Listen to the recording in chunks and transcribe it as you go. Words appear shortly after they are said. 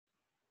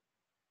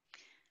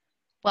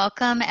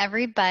Welcome,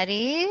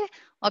 everybody.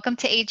 Welcome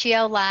to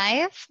AGL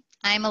Live.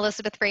 I'm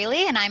Elizabeth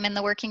Rayleigh, and I'm in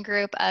the working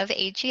group of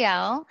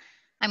AGL.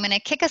 I'm going to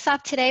kick us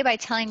off today by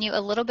telling you a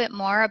little bit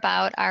more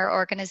about our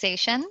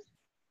organization.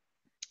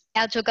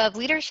 AgileGov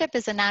Leadership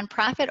is a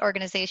nonprofit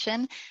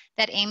organization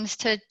that aims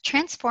to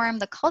transform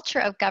the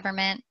culture of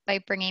government by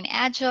bringing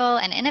agile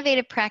and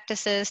innovative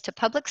practices to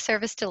public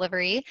service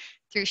delivery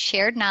through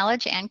shared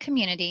knowledge and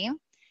community.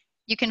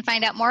 You can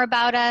find out more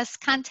about us,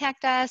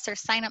 contact us, or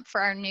sign up for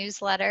our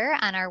newsletter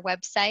on our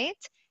website,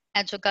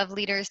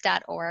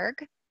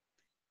 agilegovleaders.org.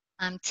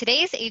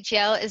 Today's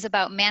AGL is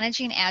about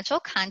managing agile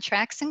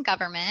contracts in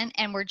government,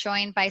 and we're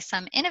joined by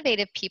some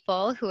innovative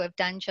people who have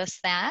done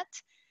just that.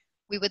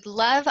 We would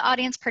love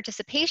audience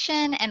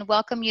participation and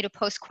welcome you to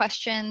post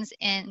questions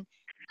in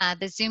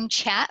the Zoom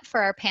chat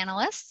for our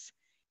panelists.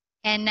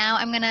 And now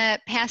I'm going to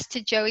pass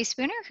to Joey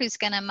Spooner, who's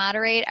going to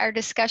moderate our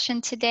discussion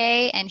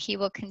today, and he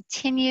will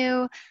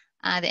continue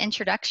the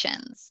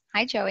introductions.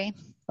 Hi, Joey.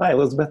 Hi,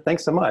 Elizabeth.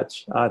 Thanks so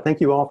much.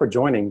 Thank you all for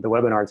joining the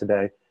webinar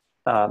today.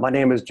 My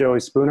name is Joey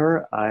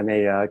Spooner. I'm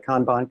a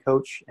Kanban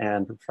coach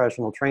and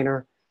professional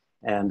trainer,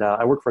 and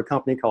I work for a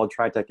company called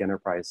TriTech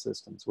Enterprise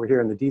Systems. We're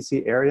here in the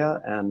DC area,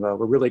 and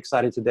we're really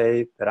excited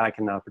today that I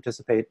can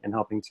participate in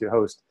helping to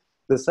host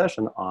this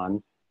session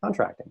on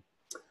contracting.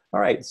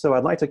 All right, so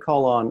I'd like to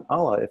call on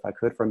Ala, if I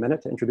could, for a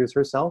minute to introduce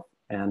herself,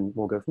 and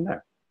we'll go from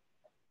there.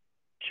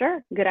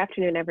 Sure. Good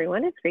afternoon,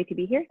 everyone. It's great to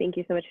be here. Thank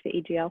you so much to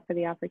AGL for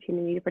the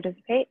opportunity to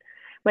participate.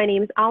 My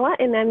name is Ala,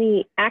 and I'm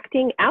the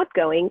acting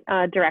outgoing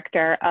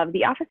director of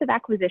the Office of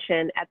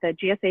Acquisition at the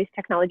GSA's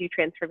Technology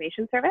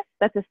Transformation Service.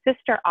 That's a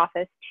sister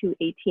office to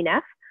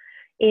 18F,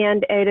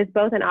 and it is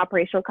both an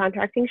operational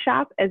contracting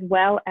shop as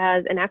well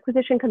as an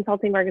acquisition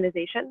consulting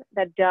organization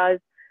that does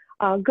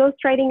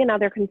ghostwriting and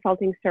other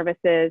consulting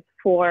services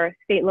for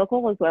state,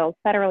 local, as well as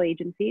federal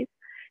agencies.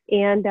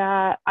 And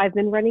I've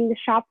been running the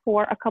shop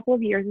for a couple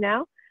of years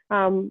now.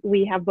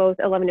 We have both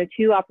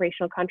 1102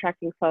 operational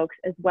contracting folks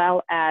as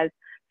well as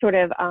sort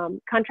of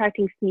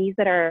contracting SMEs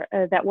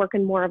that work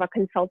in more of a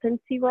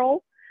consultancy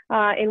role.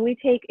 And we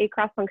take a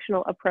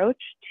cross-functional approach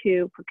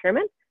to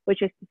procurement,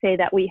 which is to say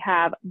that we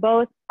have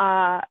both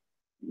the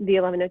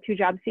 1102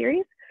 job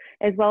series,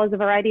 as well as a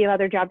variety of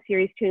other job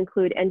series to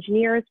include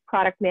engineers,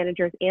 product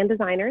managers, and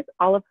designers,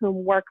 all of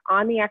whom work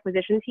on the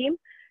acquisition team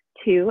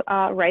to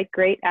write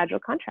great agile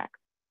contracts.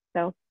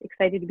 So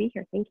excited to be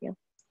here. Thank you.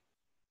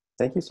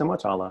 Thank you so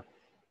much, Ala.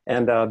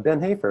 And Ben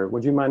Hafer,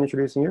 would you mind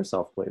introducing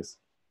yourself, please?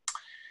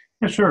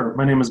 Yeah, sure.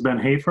 My name is Ben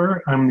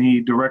Hafer. I'm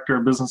the Director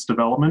of Business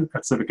Development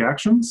at Civic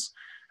Actions.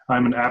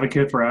 I'm an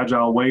advocate for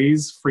agile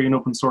ways, free and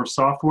open source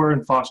software,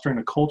 and fostering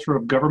a culture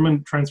of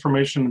government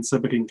transformation and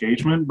civic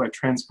engagement by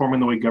transforming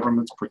the way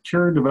governments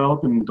procure,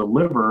 develop, and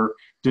deliver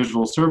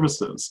digital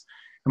services.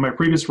 In my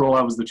previous role,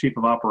 I was the Chief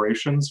of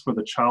Operations for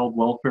the Child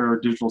Welfare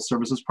Digital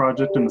Services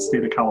Project in the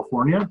state of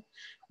California.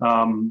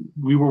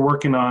 We were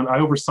working on, I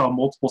oversaw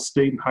multiple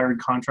state and hired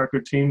contractor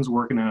teams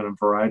working in a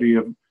variety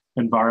of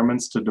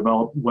environments to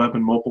develop web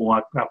and mobile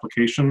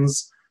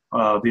applications,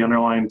 the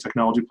underlying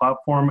technology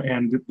platform,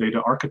 and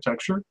data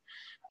architecture.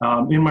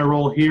 In my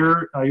role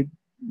here, I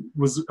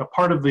was a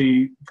part of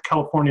the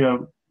California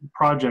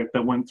project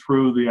that went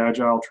through the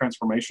Agile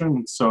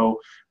transformation. So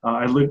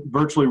I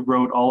virtually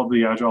wrote all of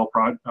the Agile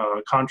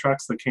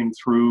contracts that came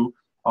through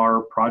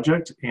our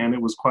project, and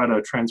it was quite a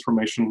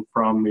transformation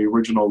from the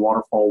original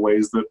waterfall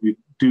ways that we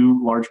do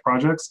large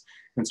projects.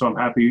 And so I'm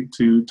happy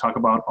to talk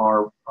about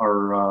our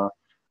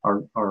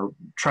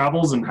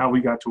travels and how we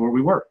got to where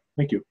we were.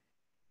 Thank you.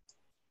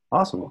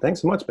 Awesome.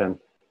 Thanks so much, Ben.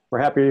 We're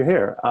happy you're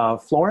here.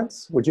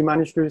 Florence, would you mind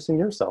introducing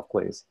yourself,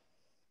 please?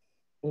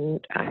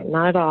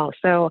 Not at all.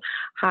 So,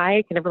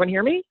 hi, can everyone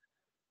hear me?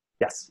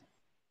 Yes.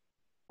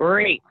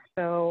 Great.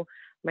 So,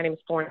 my name is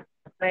Florence.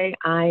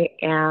 I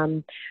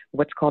am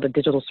what's called a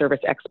digital service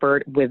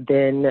expert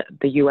within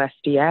the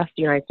USDS,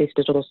 the United States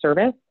Digital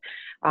Service.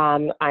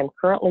 I'm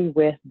currently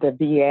with the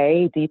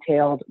VA,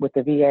 detailed with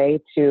the VA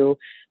to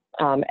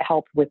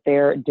help with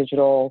their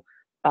digital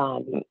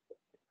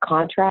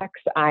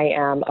contracts. I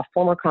am a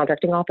former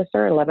contracting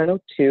officer at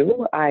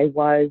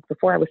 1102.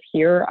 Before I was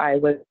here, I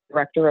was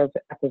director of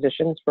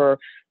acquisitions for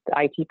the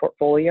IT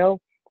portfolio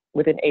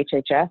within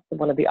HHS,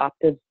 one of the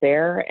optives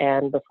there.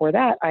 And before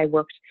that, I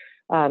worked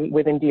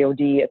within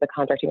DoD as a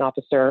contracting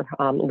officer,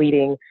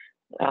 leading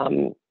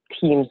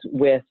teams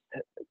with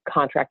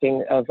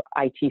contracting of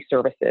IT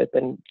services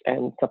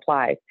and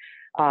supplies.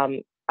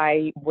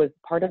 I was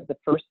part of the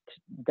first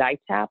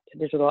DITAP,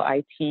 Digital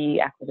IT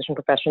Acquisition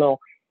Professional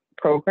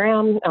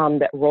program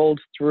that rolled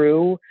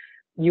through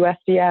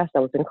USDS. I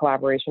was in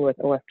collaboration with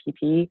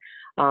OFPP.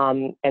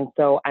 And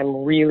so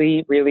I'm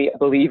really, really a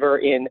believer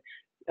in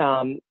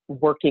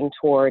working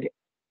toward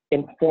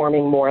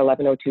informing more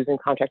 1102s and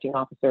contracting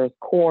officers,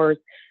 corps,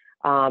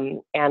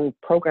 and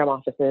program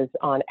offices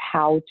on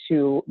how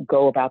to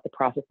go about the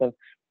process of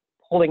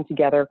pulling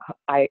together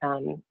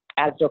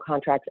Agile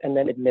contracts and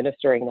then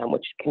administering them,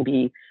 which can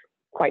be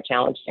quite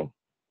challenging.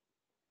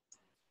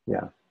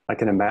 Yeah, I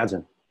can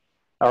imagine.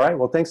 All right,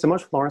 well, thanks so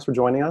much, Florence, for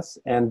joining us.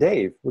 And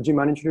Dave, would you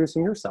mind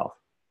introducing yourself?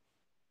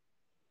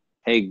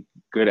 Hey,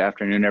 good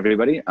afternoon,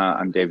 everybody.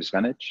 I'm Dave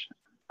Svenich.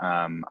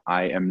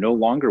 I am no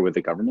longer with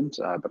the government,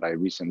 but I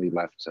recently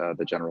left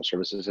the General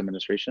Services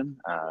Administration,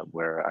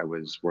 where I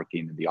was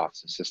working in the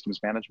Office of Systems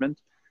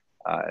Management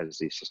as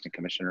the Assistant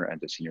Commissioner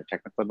and a Senior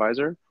Technical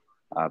Advisor.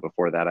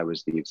 Before that, I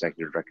was the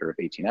Executive Director of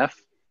 18F.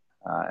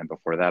 And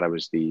before that, I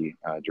was the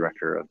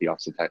Director of the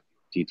Office of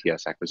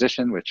DTS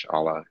Acquisition, which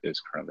Ala is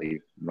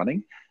currently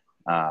running.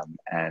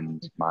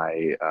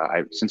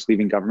 Since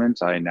leaving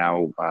government, I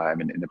now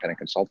am an independent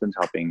consultant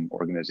helping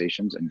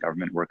organizations and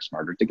government work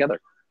smarter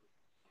together.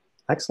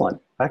 Excellent,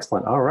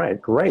 excellent. All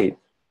right, great.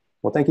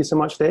 Well, thank you so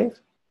much, Dave.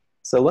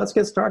 So let's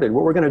get started.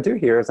 What we're going to do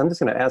here is I'm just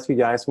going to ask you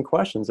guys some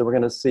questions, and we're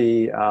going to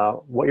see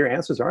what your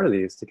answers are to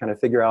these to kind of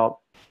figure out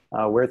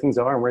where things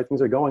are and where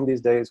things are going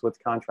these days with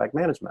contract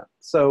management.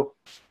 So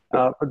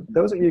for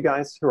those of you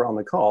guys who are on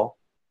the call,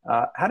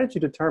 how did you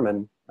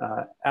determine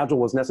Agile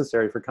was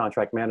necessary for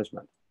contract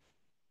management?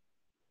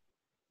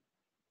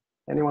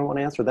 Anyone want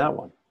to answer that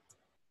one?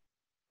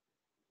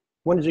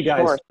 When did you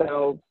guys? Sure.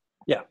 So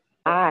yeah,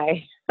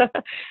 when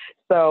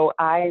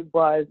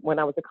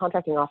I was a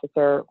contracting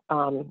officer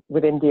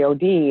within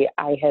DoD,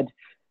 I had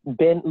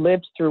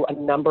lived through a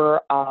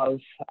number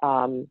of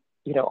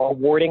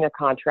awarding a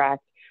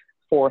contract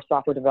for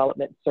software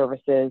development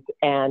services,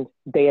 and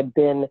they had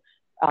been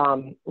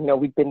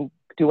we've been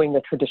doing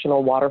the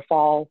traditional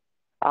waterfall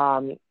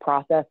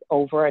process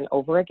over and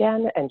over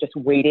again, and just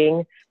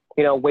waiting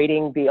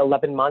the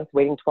 11 months,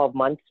 waiting 12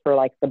 months for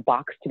like the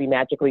box to be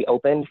magically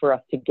opened for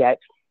us to get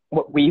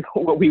what we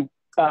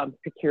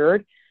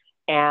procured.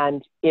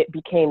 And it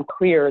became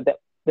clear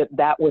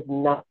that was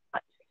not,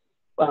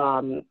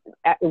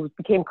 it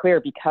became clear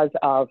because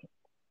of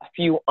a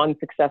few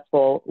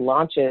unsuccessful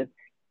launches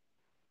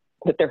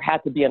that there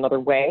had to be another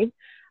way.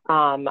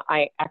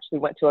 I actually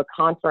went to a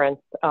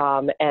conference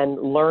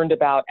and learned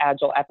about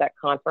Agile at that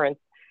conference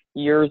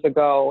years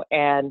ago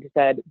and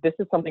said, this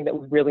is something that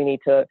we really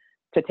need to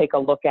take a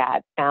look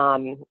at.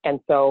 And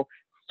so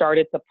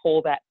started to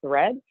pull that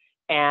thread,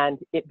 and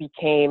it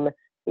became,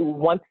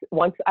 once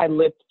I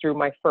lived through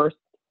my first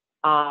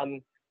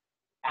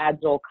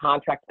Agile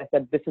contract, I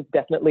said, this is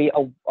definitely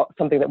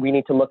something that we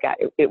need to look at.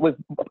 It was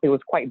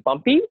quite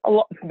bumpy,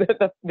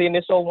 the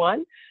initial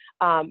one,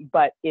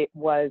 but it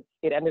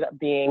ended up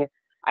being,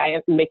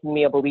 making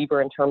me a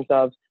believer in terms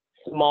of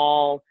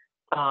small,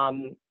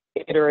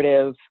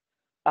 iterative,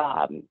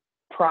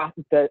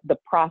 the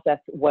process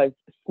was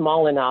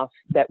small enough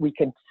that we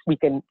can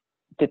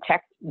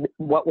detect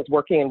what was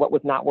working and what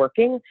was not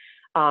working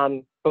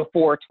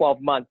before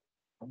 12 months,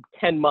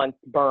 10 months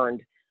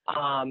burned.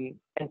 And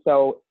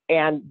the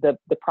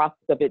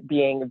process of it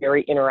being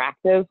very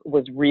interactive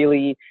was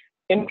really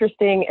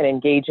interesting and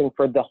engaging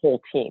for the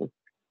whole team.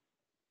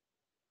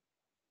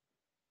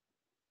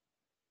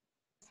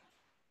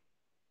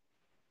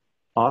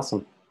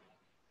 Awesome.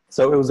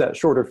 So it was that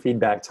shorter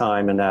feedback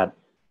time and that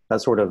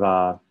sort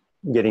of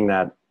getting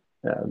that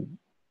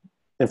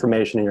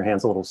information in your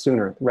hands a little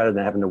sooner rather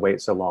than having to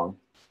wait so long.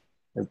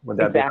 Would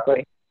that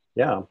exactly.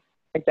 Yeah.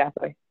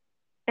 Exactly.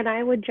 And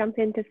I would jump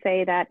in to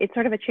say that it's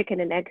sort of a chicken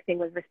and egg thing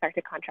with respect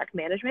to contract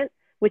management,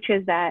 which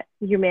is that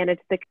you manage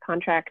the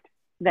contract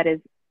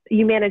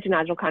you manage an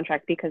Agile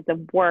contract because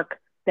the work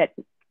that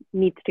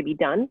needs to be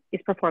done is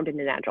performed in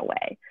an Agile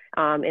way.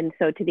 And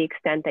so to the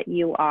extent that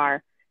you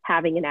are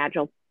having an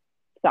Agile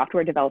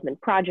software development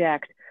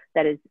project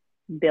that is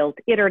built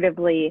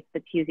iteratively,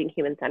 that's using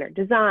human-centered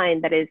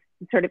design, that is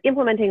sort of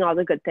implementing all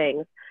the good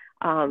things,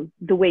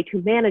 the way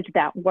to manage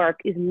that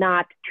work is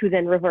not to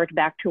then revert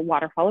back to a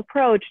waterfall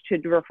approach, to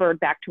revert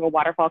back to a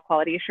waterfall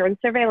quality assurance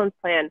surveillance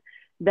plan.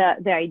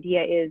 The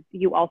idea is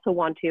you also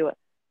want to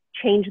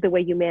change the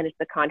way you manage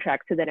the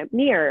contract so that it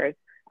mirrors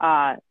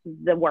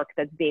the work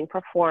that's being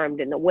performed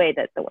in the way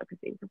that the work is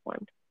being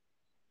performed.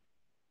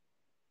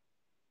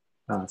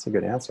 Oh, that's a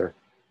good answer.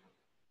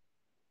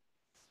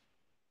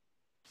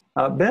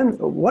 Ben,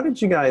 what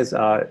did you guys,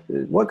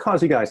 what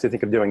caused you guys to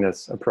think of doing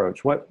this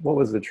approach? What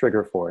was the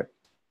trigger for it?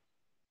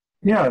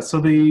 Yeah, so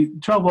the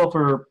child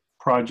welfare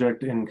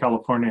project in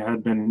California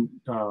had been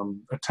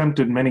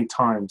attempted many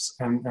times,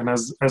 and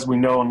as we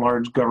know, in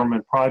large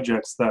government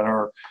projects that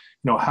are,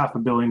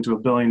 $500 million to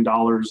 $1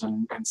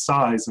 billion in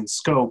size and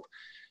scope,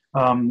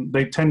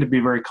 they tend to be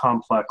very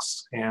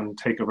complex and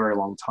take a very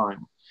long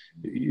time.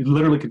 It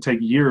literally could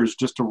take years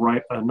just to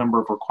write a number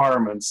of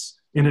requirements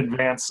in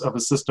advance of a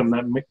system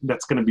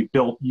that's going to be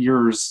built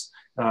years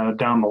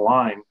down the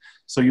line.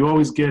 So you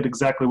always get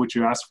exactly what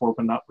you ask for,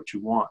 but not what you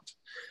want.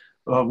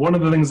 One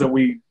of the things that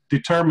we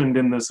determined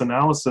in this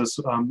analysis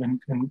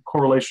in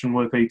correlation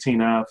with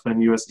 18F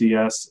and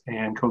USDS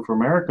and Code for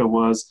America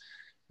was,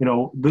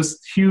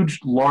 this huge,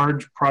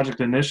 large project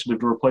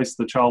initiative to replace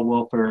the child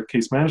welfare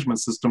case management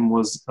system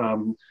was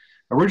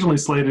originally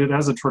slated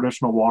as a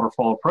traditional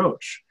waterfall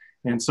approach.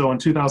 And so in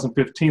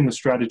 2015, the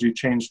strategy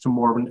changed to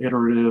more of an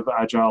iterative,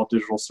 agile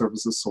digital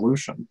services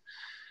solution.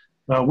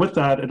 With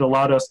that, it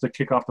allowed us to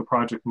kick off the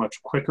project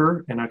much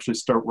quicker and actually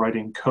start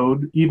writing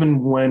code,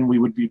 even when we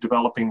would be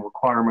developing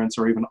requirements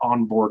or even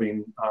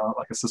onboarding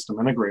like a system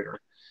integrator.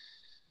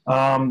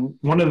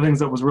 One of the things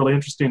that was really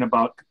interesting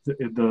about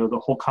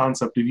the whole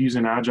concept of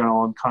using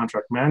Agile and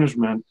contract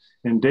management,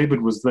 and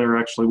David was there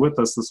actually with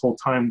us this whole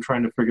time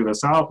trying to figure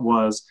this out,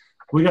 was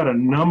we got a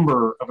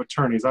number of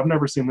attorneys. I've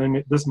never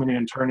seen this many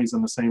attorneys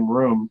in the same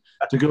room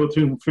to go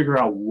through and figure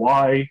out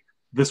why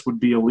this would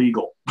be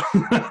illegal.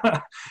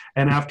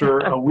 And after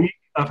a week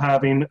of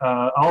having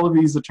all of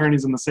these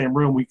attorneys in the same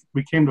room,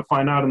 we came to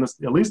find out,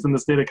 at least in the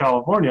state of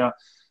California,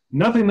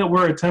 nothing that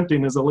we're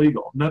attempting is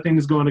illegal. Nothing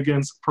is going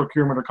against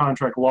procurement or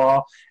contract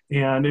law,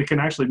 and it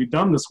can actually be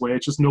done this way.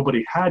 It's just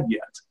nobody had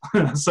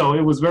yet. So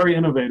it was very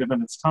innovative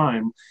in its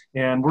time,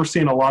 and we're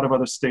seeing a lot of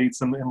other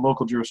states and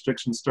local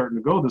jurisdictions starting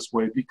to go this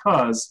way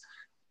because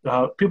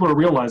people are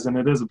realizing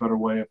it is a better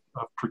way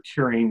of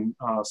procuring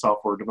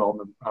software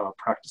development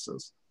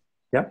practices.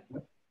 Yeah,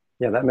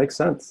 that makes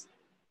sense.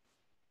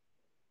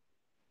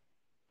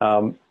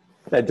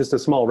 Just a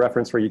small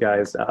reference for you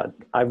guys.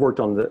 I've worked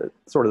on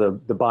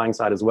the buying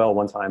side as well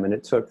one time, and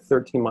it took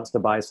 13 months to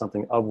buy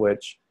something, of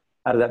which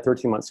out of that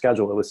 13-month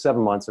schedule, it was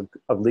 7 months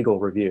of legal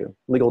review,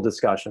 legal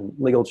discussion,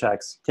 legal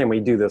checks. Can we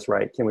do this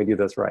right? Can we do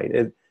this right?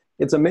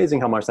 It's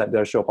amazing how much that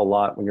does show up a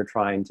lot when you're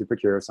trying to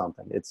procure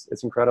something.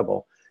 It's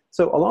incredible.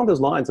 So along those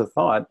lines of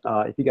thought,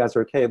 if you guys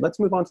are okay, let's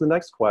move on to the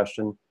next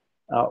question.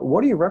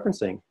 What are you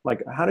referencing?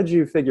 Like, how did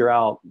you figure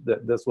out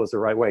that this was the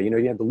right way?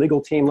 You had the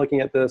legal team looking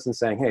at this and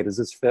saying, hey, does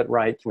this fit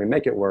right? Can we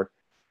make it work?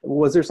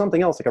 Was there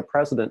something else, like a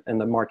precedent in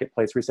the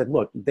marketplace where you said,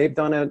 look, they've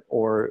done it,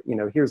 or,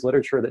 here's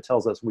literature that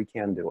tells us we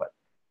can do it?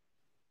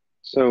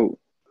 So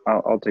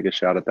I'll take a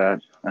shot at that.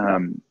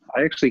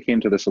 I actually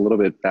came to this a little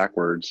bit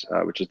backwards,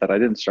 which is that I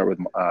didn't start with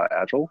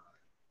Agile.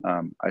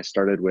 I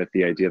started with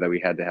the idea that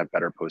we had to have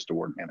better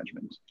post-award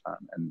management.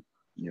 And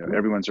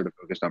everyone's sort of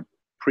focused on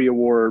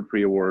pre-award.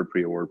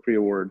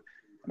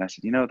 And I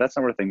said, that's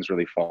not where things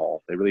really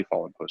fall. They really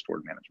fall in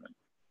post-award management.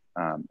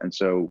 And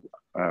so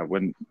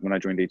when I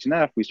joined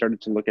H&F, we started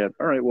to look at,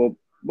 all right, well,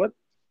 what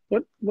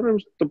are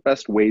the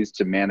best ways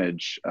to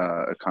manage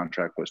a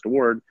contract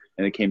post-award?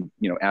 And it came,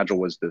 Agile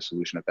was the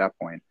solution at that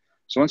point.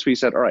 So once we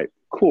said, all right,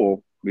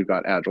 cool, we've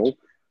got Agile,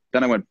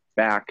 then I went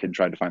back and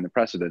tried to find the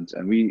precedents.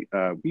 And we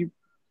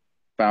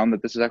found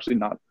that this is actually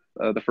not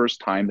the first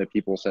time that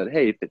people said,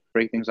 hey,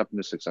 break things up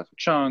into successive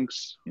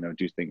chunks,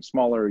 do things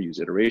smaller, use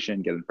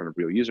iteration, get in front of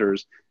real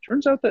users.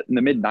 Turns out that in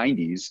the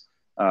mid-90s,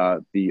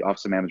 the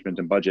Office of Management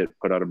and Budget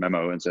put out a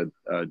memo and said,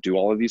 do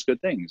all of these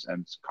good things.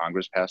 And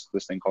Congress passed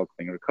this thing called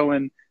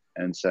Klinger-Cohen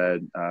and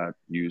said,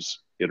 use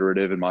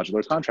iterative and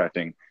modular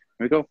contracting. And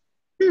we go,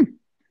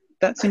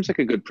 that seems like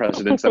a good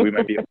precedent that we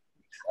might be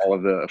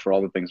able to for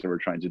all the things that we're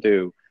trying to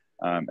do.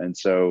 And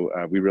so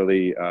we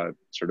really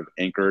sort of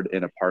anchored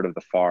in a part of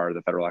the FAR,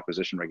 the Federal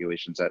Acquisition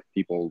Regulations, that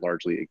people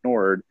largely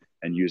ignored,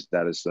 and used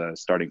that as the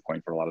starting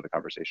point for a lot of the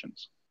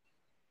conversations.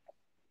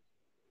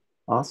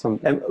 Awesome.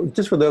 And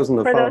just for those on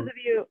the phone. For those of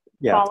you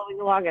following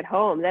along at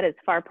home, that is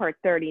FAR Part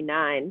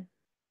 39.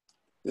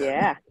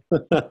 Yeah.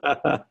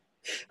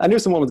 I knew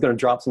someone was going to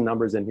drop some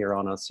numbers in here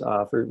on us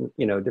for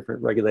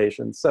different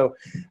regulations. So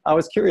I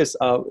was curious,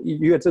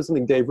 you had said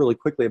something, Dave, really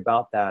quickly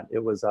about that.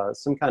 It was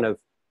some kind of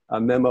a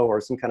memo or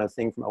some kind of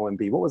thing from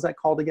OMB. What was that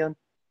called again?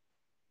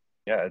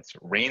 Yeah, it's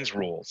RAINS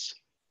rules.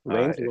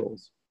 RAINS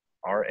rules.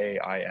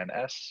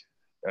 RAINS,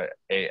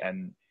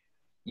 ANES,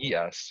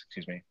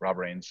 excuse me, Rob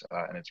Rains,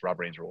 and it's Rob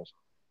Rains rules.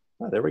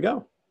 Oh, there we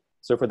go.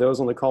 So for those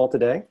on the call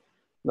today,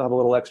 they'll have a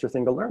little extra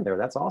thing to learn there.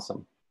 That's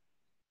awesome.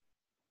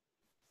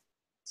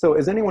 So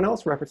is anyone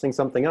else referencing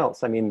something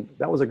else? I mean,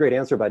 that was a great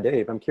answer by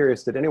Dave. I'm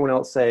curious, did anyone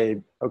else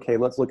say, okay,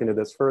 let's look into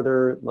this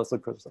further. Let's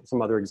look for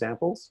some other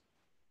examples?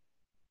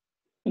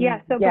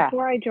 Yeah, so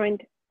before I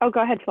joined, oh,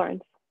 go ahead,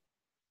 Florence.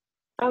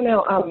 Oh,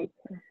 no.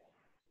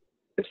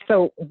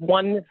 So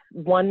one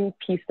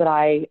piece that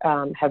I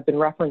have been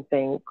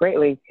referencing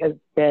greatly has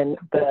been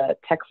the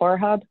TechFAR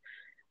Hub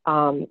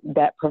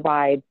that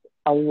provides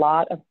a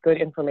lot of good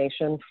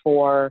information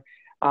for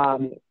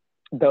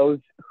those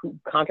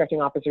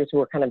contracting officers who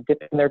are kind of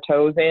dipping their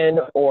toes in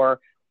or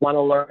want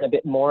to learn a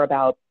bit more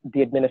about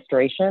the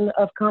administration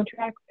of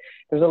contracts.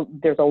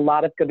 There's a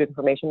lot of good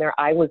information there.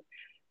 I was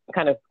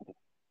kind of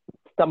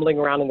stumbling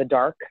around in the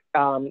dark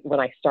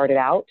when I started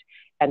out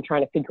and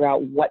trying to figure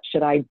out what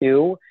should I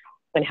do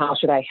and how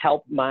should I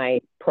help my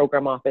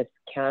program office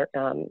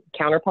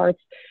counterparts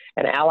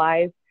and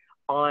allies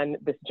on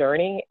this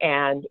journey.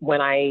 And when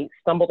I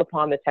stumbled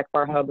upon the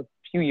TechFAR Hub a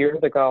few years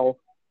ago,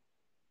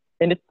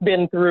 and it's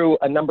been through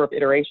a number of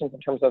iterations in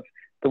terms of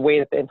the way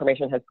that the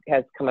information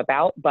has come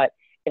about, but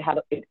it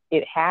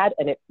had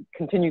and it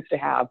continues to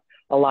have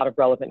a lot of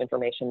relevant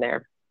information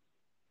there.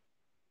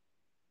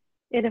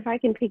 And if I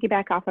can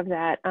piggyback off of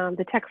that,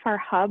 the TechFAR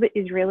Hub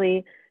is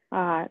really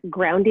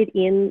grounded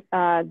in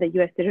the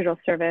U.S. Digital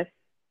Service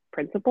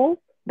principles,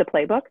 the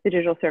playbook, the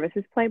Digital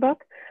Services Playbook.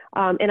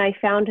 And I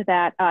found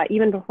that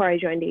even before I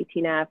joined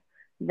 18F,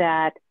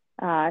 that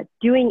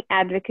doing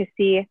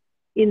advocacy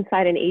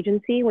inside an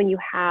agency when you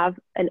have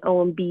an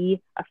OMB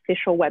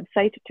official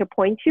website to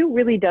point to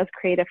really does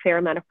create a fair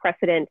amount of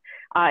precedent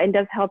and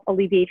does help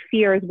alleviate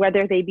fears,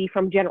 whether they be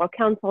from general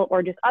counsel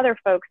or just other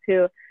folks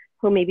who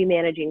may be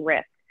managing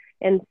risk.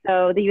 And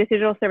so the U.S.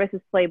 Digital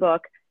Services Playbook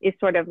is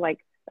sort of like,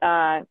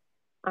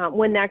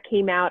 when that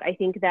came out, I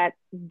think that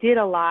did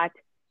a lot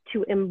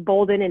to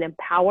embolden and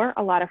empower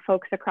a lot of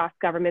folks across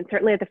government,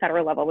 certainly at the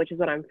federal level, which is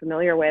what I'm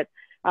familiar with,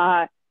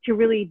 to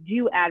really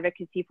do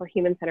advocacy for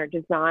human-centered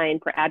design,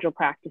 for agile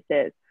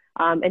practices.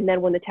 And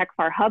then when the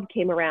TechFAR Hub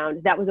came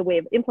around, that was a way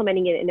of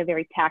implementing it in a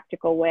very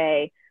tactical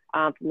way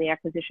from the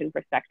acquisition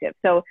perspective.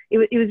 So it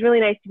was really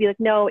nice to be like,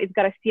 no, it's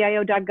got a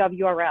CIO.gov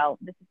URL.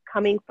 This is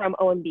coming from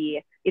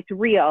OMB. It's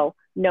real.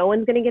 No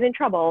one's going to get in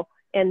trouble.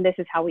 And this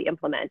is how we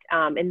implement.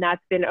 And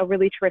that's been a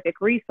really terrific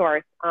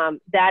resource.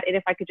 That, and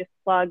if I could just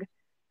plug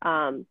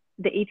the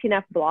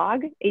 18F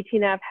blog,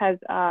 18F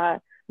has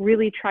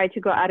really tried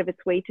to go out of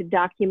its way to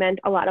document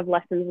a lot of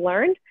lessons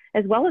learned,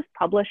 as well as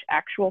publish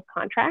actual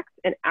contracts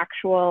and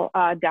actual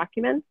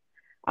documents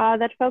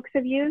that folks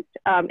have used.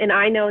 And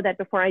I know that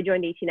before I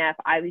joined 18F,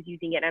 I was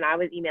using it and I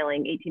was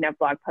emailing 18F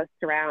blog posts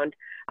around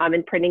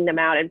and printing them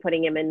out and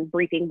putting them in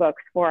briefing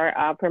books for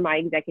my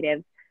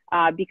executives.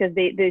 Because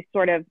they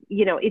sort of,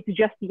 you know, it's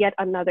just yet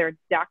another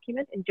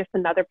document and just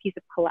another piece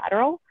of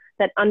collateral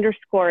that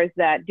underscores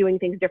that doing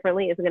things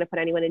differently isn't going to put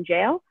anyone in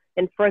jail.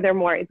 And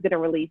furthermore, it's going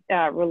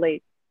to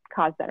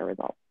cause better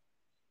results.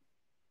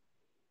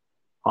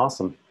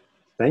 Awesome.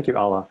 Thank you,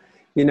 Ala.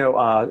 You know,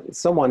 a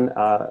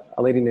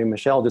lady named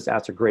Michelle just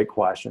asked a great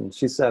question.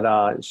 She said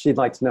she'd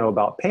like to know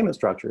about payment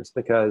structures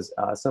because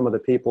some of the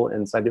people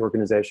inside the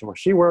organization where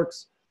she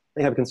works,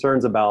 they have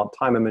concerns about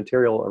time and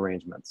material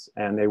arrangements,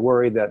 and they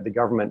worry that the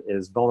government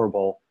is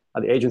vulnerable,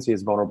 the agency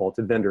is vulnerable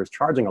to vendors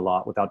charging a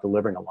lot without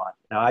delivering a lot.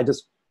 Now, I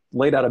just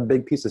laid out a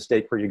big piece of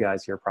steak for you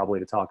guys here probably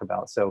to talk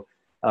about. So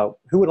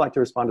who would like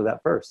to respond to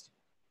that first?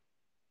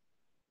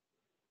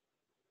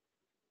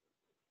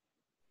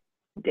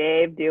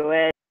 Dave, do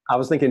it. I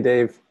was thinking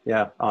Dave,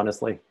 yeah,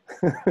 honestly.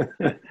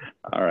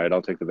 All right,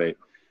 I'll take the bait.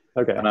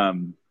 Okay.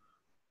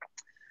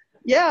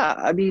 Yeah,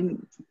 I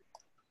mean,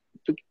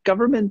 the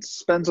government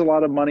spends a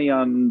lot of money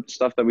on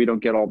stuff that we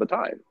don't get all the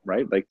time,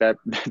 right? Like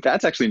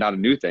that's actually not a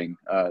new thing.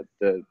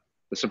 The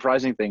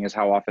surprising thing is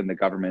how often the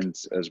government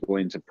is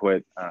willing to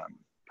put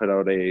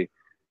out a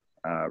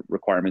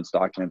requirements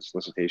document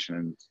solicitation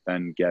and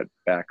then get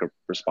back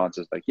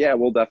responses like, yeah,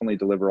 we'll definitely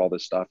deliver all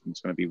this stuff and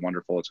it's going to be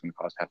wonderful. It's going to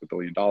cost $500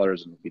 million and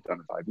it'll be done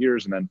in 5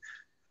 years. And then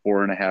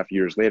 4.5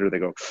 years later, they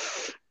go,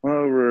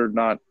 well, we're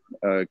not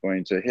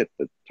going to hit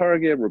the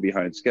target. We're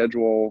behind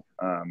schedule.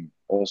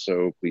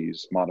 Also,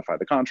 please modify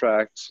the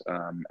contract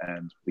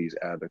and please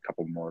add a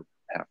couple more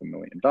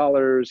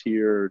 $500,000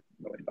 here,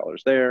 $1 million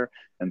there,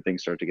 and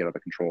things start to get out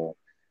of control.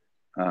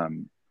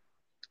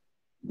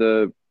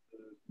 The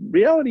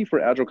reality for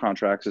Agile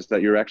contracts is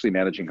that you're actually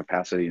managing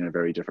capacity in a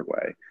very different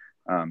way.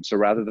 So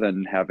rather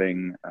than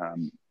having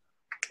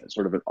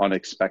sort of an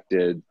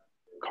unexpected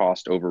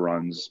cost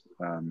overruns,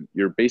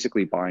 you're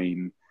basically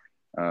buying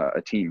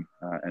a team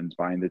and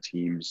buying the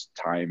team's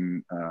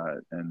time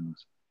and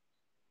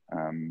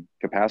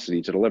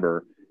capacity to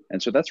deliver.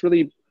 And so that's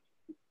really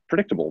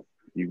predictable.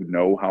 You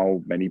know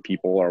how many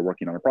people are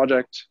working on a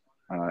project,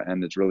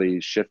 and it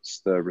really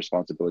shifts the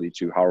responsibility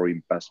to how are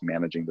we best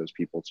managing those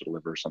people to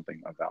deliver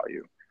something of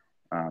value.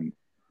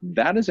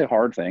 That is a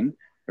hard thing.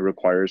 It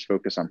requires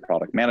focus on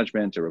product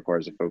management. It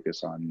requires a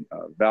focus on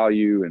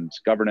value and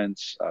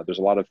governance. There's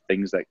a lot of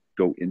things that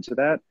go into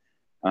that.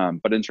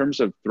 But in terms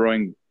of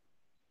throwing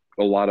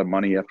a lot of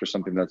money after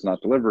something that's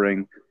not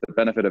delivering, the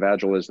benefit of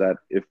Agile is that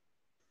if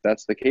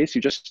that's the case,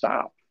 you just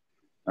stop.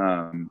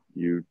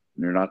 You're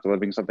not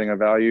delivering something of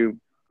value,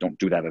 don't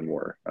do that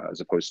anymore,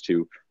 as opposed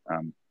to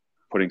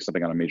putting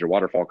something on a major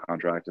waterfall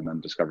contract and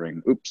then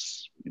discovering,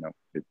 oops,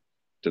 it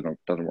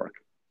doesn't work.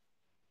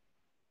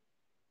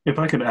 If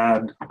I could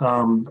add,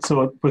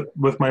 so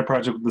with my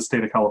project with the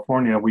state of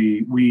California,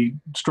 we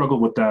struggle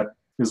with that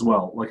as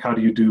well. Like, how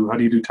do you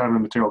do time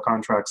and material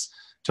contracts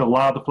to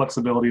allow the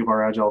flexibility of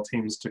our Agile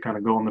teams to kind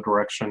of go in the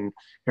direction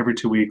every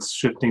 2 weeks,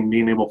 shifting,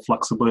 being able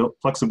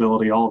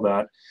flexibility, all of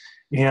that.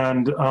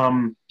 And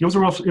it was a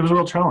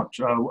real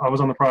challenge. I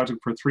was on the project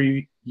for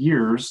 3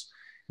 years,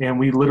 and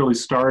we literally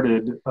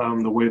started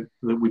the way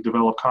that we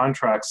develop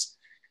contracts.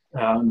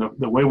 The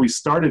way we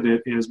started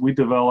it is we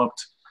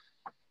developed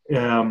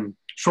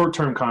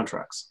short-term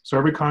contracts. So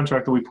every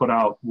contract that we put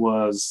out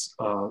was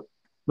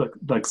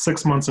like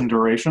 6 months in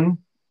duration,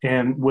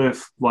 and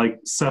with like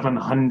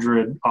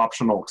 700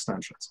 optional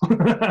extensions.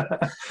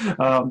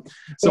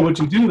 So what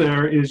you do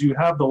there is you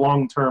have the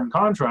long-term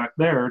contract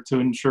there to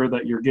ensure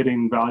that you're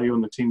getting value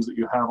in the teams that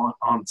you have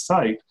on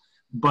site.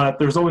 But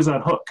there's always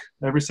that hook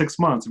every 6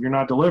 months. If you're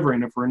not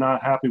delivering, if we're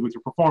not happy with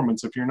your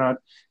performance, if you're not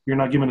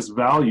giving us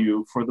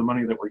value for the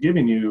money that we're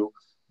giving you,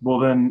 well,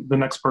 then the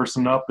next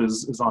person up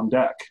is on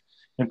deck.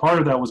 And part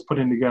of that was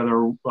putting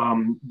together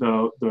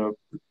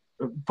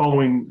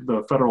following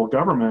the federal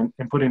government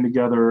and putting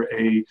together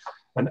an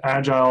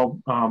Agile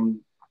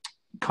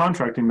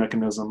contracting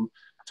mechanism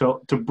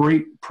to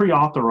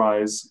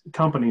pre-authorize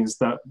companies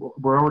that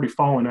were already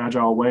following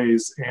Agile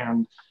ways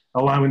and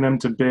allowing them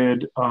to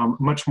bid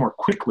much more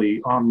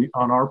quickly on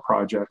our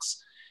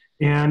projects.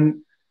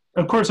 And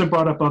of course, it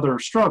brought up other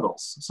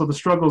struggles. So the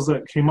struggles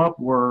that came up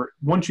were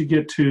once you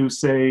get to,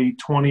 say,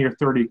 20 or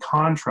 30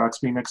 contracts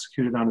being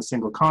executed on a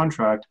single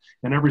contract,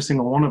 and every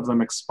single one of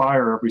them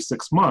expire every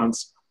 6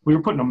 months, we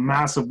were putting a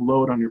massive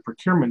load on your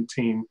procurement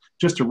team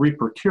just to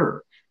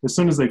re-procure. As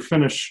soon as they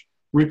finish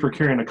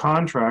re-procuring a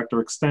contract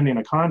or extending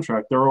a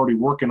contract, they're already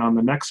working on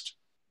the next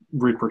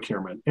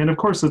re-procurement. And of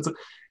course, it's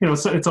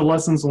a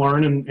lessons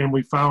learned, and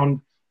we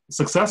found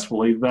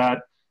successfully that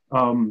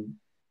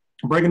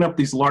breaking up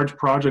these large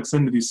projects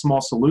into these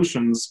small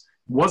solutions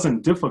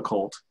wasn't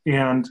difficult.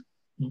 And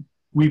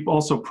we've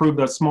also proved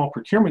that small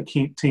procurement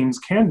teams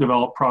can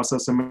develop,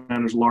 process, and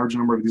manage a large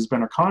number of these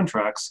vendor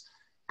contracts,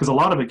 because a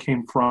lot of it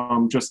came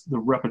from just the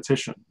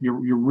repetition.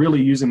 You're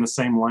really using the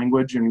same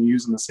language and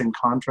using the same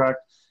contract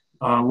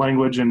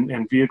language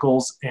and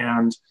vehicles,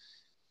 and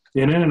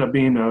it ended up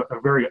being a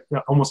very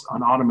almost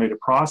an automated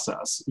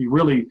process. You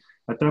really,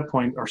 at that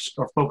point, are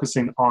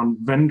focusing on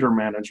vendor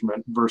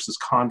management versus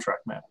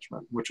contract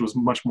management, which was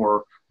much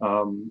more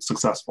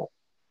successful.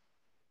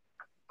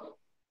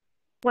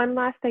 One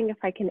last thing, if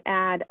I can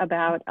add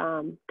about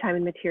time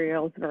and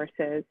materials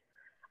versus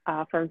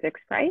firm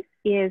fixed price,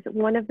 is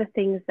one of the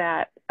things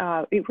that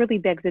it really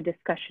begs a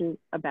discussion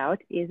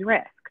about is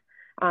risk.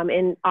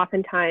 And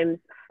oftentimes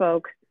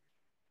folks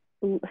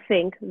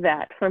think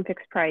that firm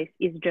fixed price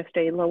is just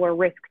a lower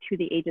risk to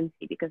the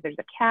agency because there's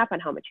a cap on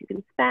how much you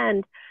can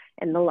spend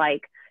and the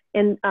like.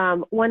 And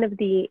one of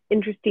the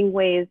interesting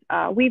ways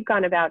we've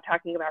gone about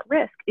talking about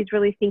risk is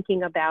really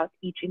thinking about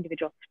each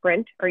individual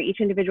sprint or each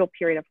individual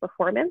period of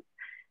performance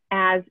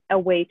as a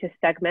way to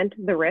segment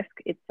the risk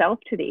itself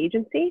to the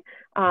agency,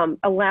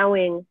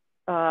 allowing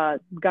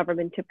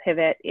government to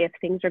pivot if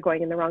things are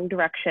going in the wrong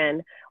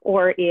direction,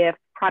 or if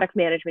product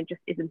management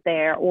just isn't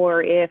there,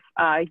 or if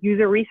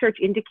user research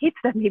indicates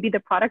that maybe the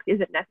product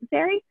isn't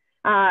necessary.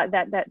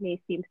 That may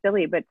seem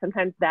silly, but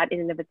sometimes that in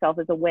and of itself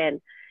is a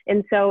win.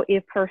 And so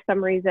if for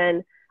some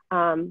reason,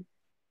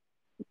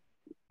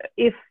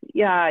 if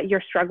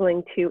you're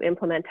struggling to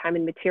implement time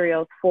and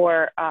materials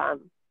for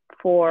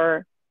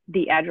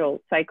the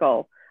Agile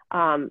cycle,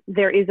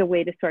 there is a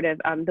way to sort of,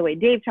 the way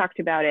Dave talked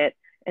about it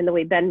and the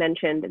way Ben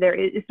mentioned, there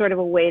is sort of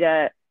a way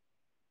to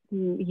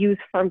use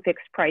firm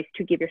fixed price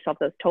to give yourself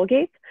those toll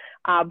gates.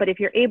 But if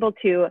you're able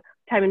to,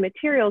 time and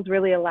materials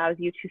really allows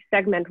you to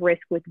segment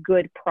risk with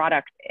good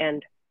product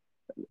and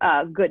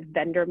good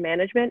vendor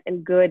management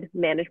and good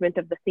management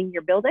of the thing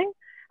you're building.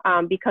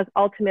 Because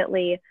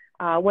ultimately,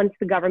 once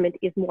the government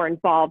is more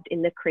involved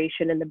in the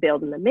creation and the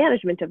build and the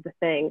management of the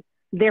thing,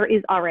 there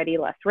is already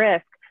less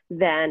risk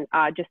than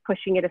just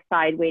pushing it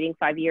aside, waiting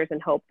 5 years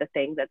and hope the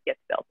thing that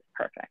gets built is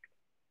perfect.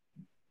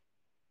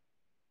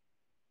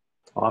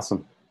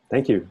 Awesome.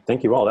 Thank you.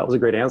 Thank you all. That was a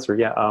great answer.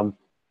 Yeah,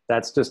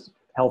 that's just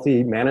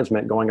healthy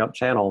management going up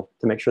channel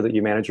to make sure that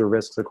you manage your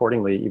risks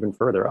accordingly even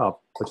further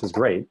up, which is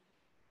great.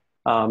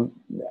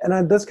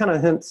 This kind of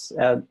hints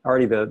at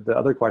already the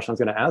other question I was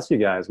going to ask you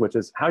guys, which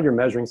is how you're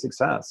measuring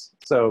success.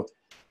 So,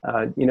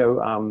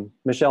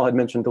 Michelle had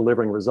mentioned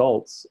delivering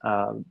results.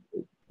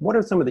 What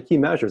are some of the key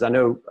measures? I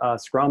know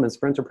Scrum and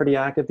Sprint are pretty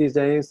active these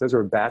days. Those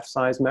are batch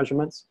size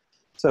measurements.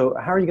 So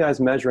how are you guys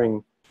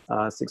measuring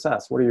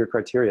success? What are your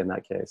criteria in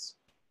that case?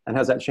 And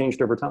has that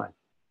changed over time?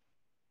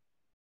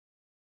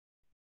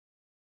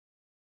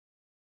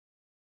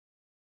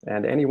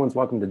 And anyone's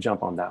welcome to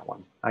jump on that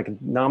one. I can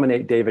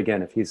nominate Dave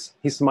again if he's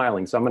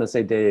smiling. So I'm going to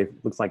say Dave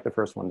looks like the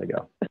first one to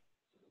go.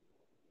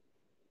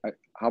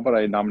 How about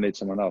I nominate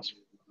someone else?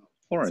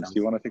 Florence, do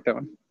you want to take that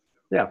one?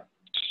 Yeah.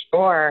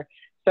 Sure.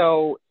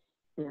 So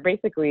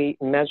basically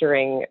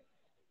measuring,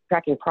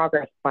 tracking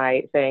progress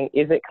by saying,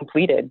 is it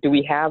completed? Do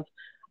we have,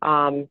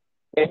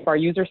 if our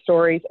user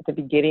stories at the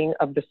beginning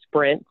of the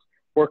sprint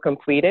were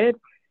completed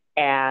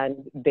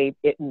and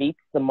it meets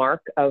the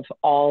mark of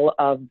all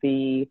of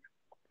the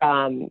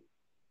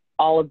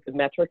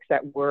metrics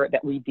that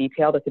we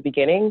detailed at the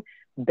beginning,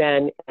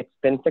 then it's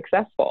been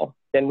successful.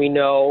 Then we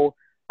know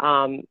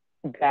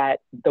that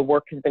the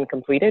work has been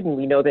completed, and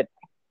we know that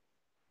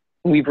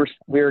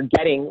we're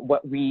getting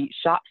what we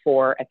shot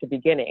for at the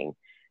beginning.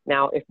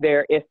 Now, if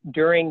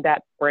during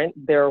that sprint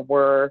there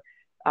was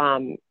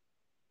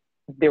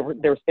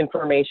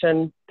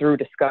information through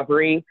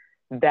discovery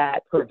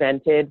that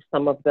prevented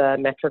some of the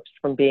metrics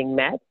from being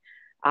met,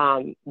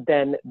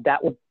 then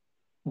that would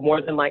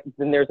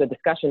then there's a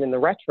discussion in the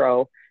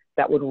retro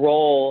that would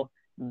roll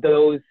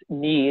those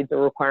needs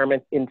or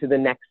requirements into the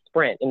next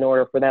sprint in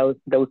order for those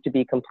to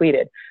be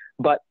completed.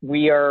 But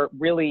we are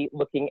really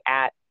looking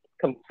at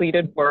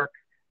completed work,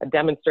 a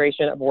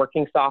demonstration of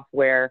working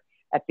software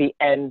at the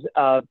end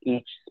of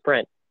each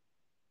sprint.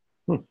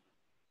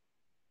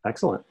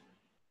 Excellent.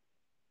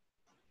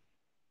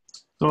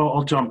 So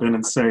I'll jump in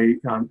and say,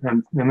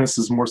 and this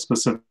is more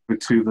specific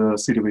to the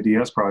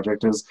CWDS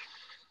project, is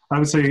I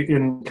would say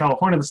in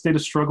California, the state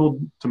has struggled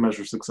to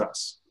measure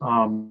success.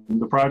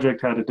 The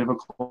project had a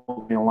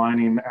difficulty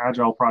aligning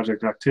Agile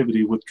project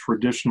activity with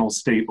traditional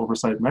state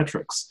oversight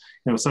metrics,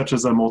 such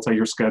as a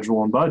multi-year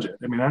schedule and budget.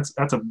 I mean, that's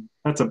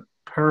a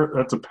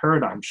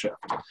paradigm shift.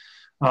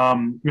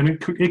 And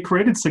it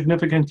created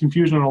significant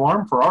confusion and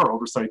alarm for our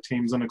oversight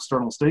teams and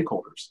external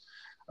stakeholders.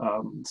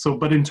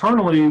 But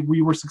internally,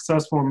 we were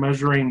successful in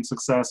measuring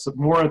success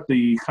more at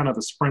the kind of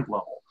the sprint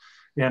level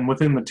and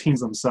within the teams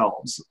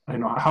themselves. You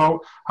know, how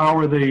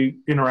are they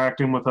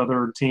interacting with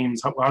other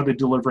teams? How are they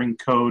delivering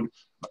code?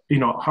 You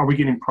know, how are we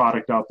getting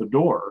product out the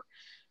door?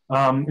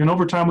 And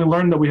over time, we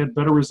learned that we had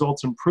better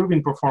results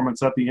improving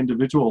performance at the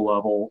individual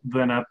level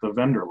than at the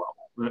vendor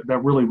level.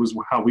 That really was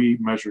how we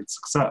measured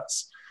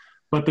success.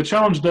 But the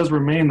challenge does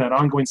remain that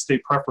ongoing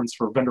state preference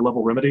for vendor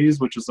level remedies,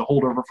 which is a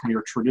holdover from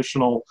your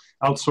traditional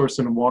outsourcing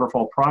and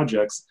waterfall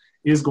projects,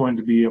 is going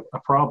to be a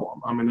problem.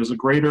 I mean, there's a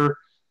greater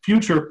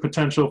future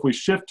potential if we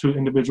shift to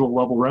individual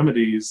level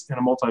remedies in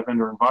a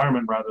multi-vendor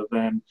environment rather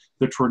than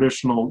the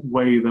traditional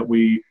way that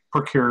we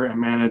procure and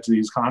manage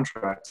these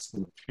contracts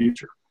in the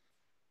future.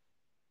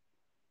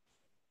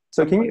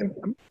 So can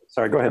you,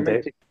 sorry, go ahead,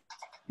 Dave. I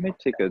may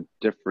take a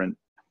different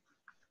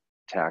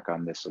tack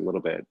on this a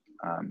little bit.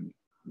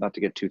 Not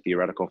to get too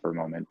theoretical for a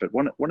moment, but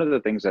one of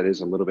the things that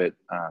is a little bit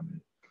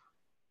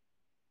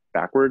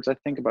backwards, I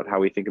think, about how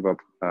we think about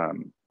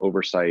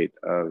oversight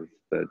of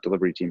the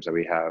delivery teams that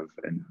we have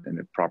in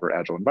a proper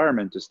Agile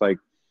environment is like,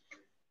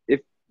 if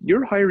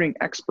you're hiring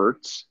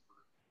experts,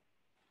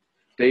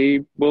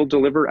 they will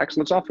deliver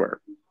excellent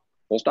software,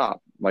 full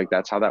stop. Like,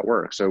 that's how that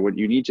works. So what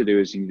you need to do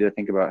is you need to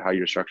think about how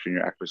you're structuring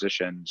your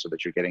acquisition so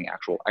that you're getting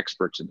actual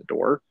experts in the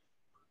door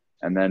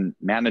and then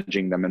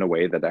managing them in a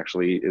way that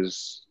actually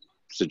is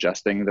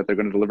suggesting that they're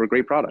going to deliver a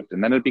great product.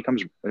 And then it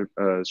becomes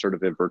a sort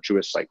of a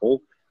virtuous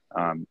cycle.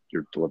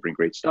 You're delivering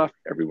great stuff.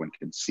 Everyone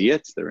can see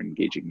it. They're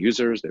engaging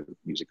users. They're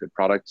using good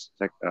product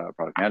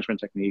management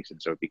techniques. And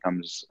so it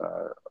becomes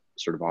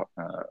sort of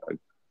a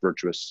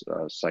virtuous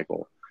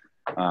cycle.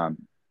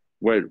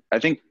 What I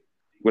think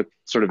what's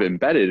sort of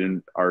embedded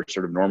in our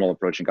sort of normal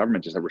approach in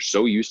government is that we're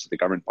so used to the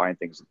government buying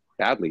things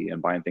badly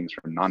and buying things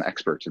from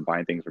non-experts and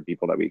buying things from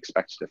people that we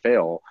expect to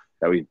fail,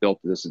 that we've built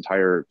this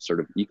entire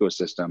sort of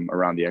ecosystem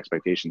around the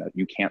expectation that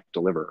you can't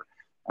deliver.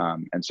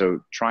 And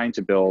so trying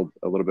to build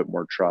a little bit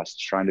more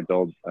trust, trying to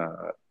build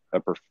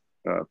a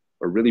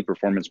really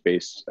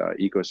performance-based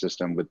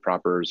ecosystem with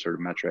proper sort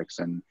of metrics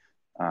and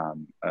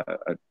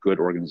a good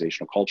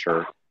organizational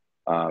culture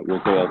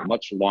will go a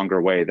much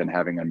longer way than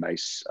having a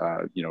nice,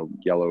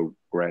 yellow,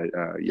 red,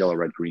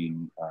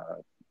 green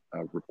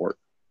report.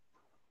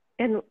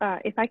 And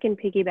if I can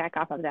piggyback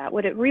off of that,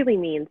 what it really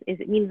means is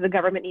it means the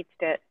government needs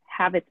to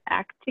have its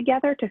act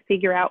together to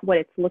figure out what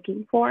it's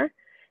looking for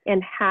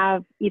and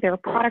have either a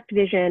product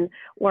vision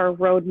or a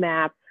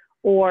roadmap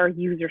or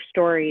user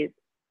stories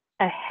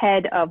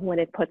ahead of when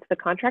it puts the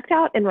contract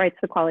out and writes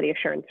the quality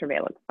assurance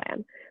surveillance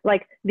plan.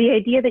 Like, the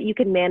idea that you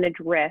can manage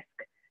risk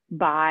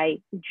by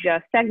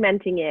just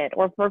segmenting it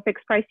or for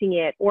fixed pricing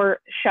it or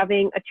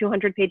shoving a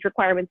 200-page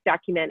requirements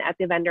document at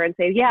the vendor and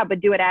say, yeah,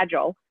 but do it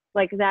Agile.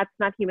 Like, that's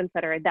not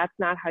human-centered. That's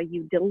not how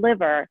you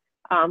deliver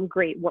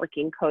great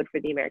working code for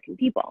the American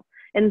people.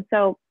 And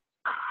so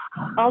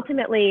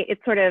ultimately,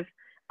 it's sort of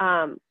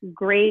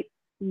great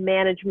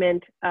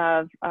management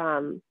of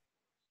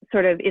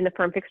sort of in the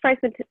firm fixed price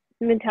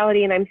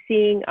mentality. And I'm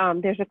seeing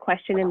there's a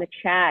question in the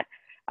chat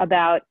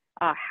about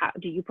how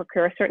do you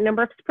procure a certain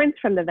number of sprints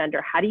from the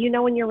vendor? How do you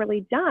know when you're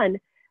really done?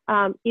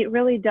 It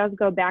really does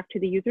go back to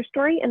the user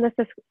story and the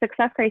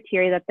success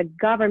criteria that the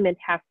government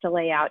has to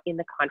lay out in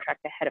the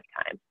contract ahead of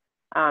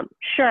time.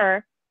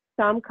 Sure,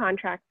 some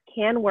contracts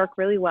can work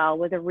really well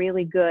with a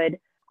really good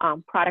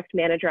product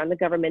manager on the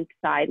government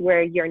side,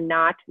 where you're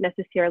not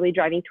necessarily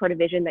driving toward a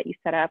vision that you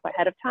set up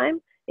ahead of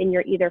time, and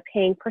you're either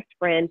paying per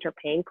sprint or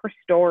paying per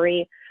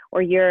story,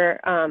 or you're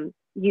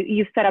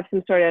you've set up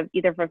some sort of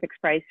either for fixed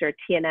price or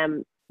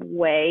T&M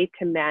way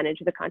to manage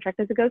the contract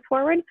as it goes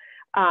forward.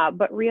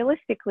 But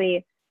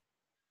realistically,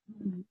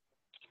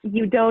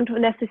 you don't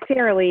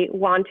necessarily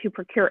want to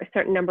procure a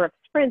certain number of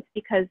sprints,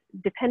 because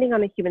depending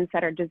on the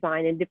human-centered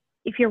design, and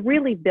if you're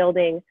really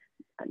building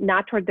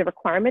not toward the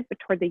requirement, but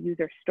toward the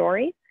user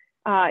story,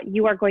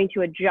 you are going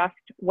to adjust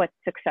what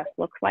success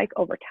looks like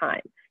over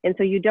time. And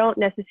so you don't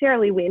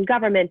necessarily, we in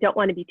government don't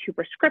want to be too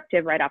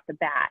prescriptive right off the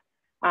bat.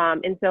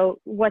 And so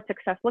what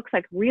success looks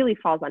like really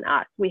falls on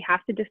us. We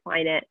have to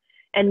define it.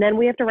 And then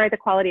we have to write the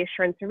quality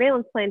assurance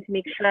surveillance plan to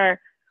make sure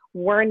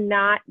we're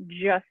not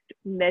just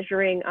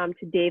measuring,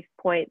 to Dave's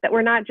point, that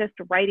we're not just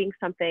writing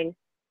something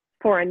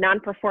for a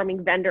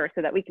non-performing vendor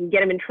so that we can get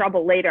them in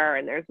trouble later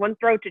and there's one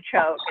throat to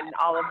choke and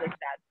all of this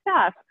bad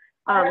stuff.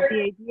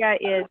 The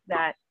idea is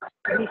that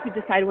we should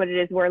decide what it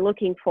is we're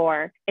looking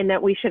for, and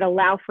that we should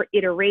allow for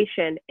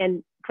iteration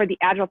and for the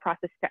Agile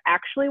process to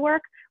actually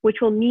work, which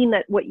will mean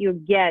that what you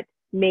get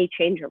may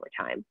change over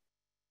time.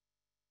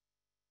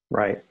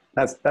 Right.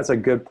 That's a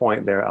good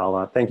point there,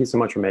 Ala. Thank you so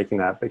much for making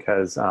that,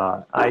 because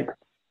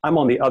I'm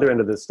on the other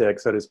end of the stick,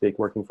 so to speak,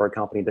 working for a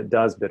company that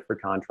does bid for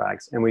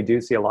contracts. And we do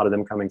see a lot of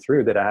them coming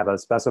through that have a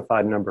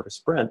specified number of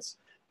sprints.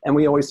 And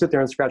we always sit there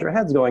and scratch our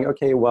heads going,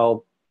 okay,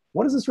 well,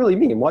 what does this really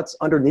mean? What's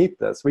underneath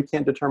this? We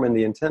can't determine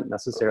the intent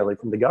necessarily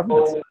from the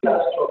government side.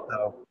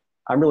 So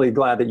I'm really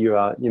glad that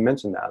you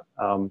mentioned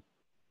that.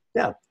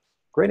 Yeah,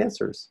 great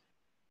answers.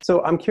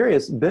 So I'm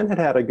curious, Ben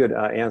had a good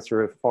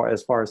answer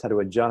as far as how to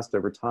adjust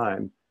over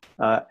time.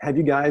 Have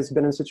you guys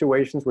been in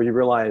situations where you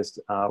realized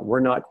we're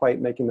not quite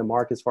making the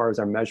mark as far as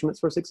our measurements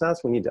for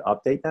success? We need to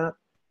update that.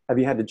 Have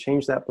you had to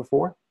change that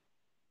before?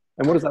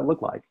 And what does that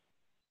look like?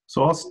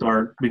 So I'll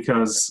start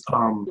because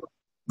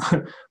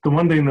the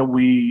one thing that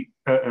we,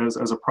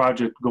 as a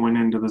project going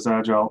into this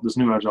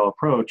new agile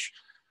approach,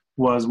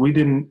 was we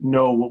didn't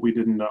know what we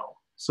didn't know.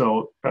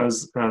 So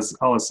as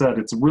Alice said,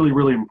 it's really,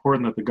 really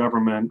important that the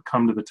government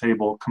come to the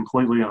table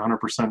completely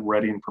 100%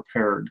 ready and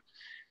prepared.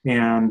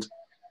 And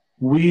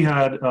we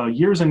had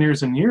years and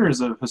years and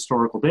years of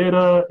historical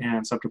data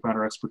and subject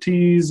matter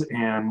expertise,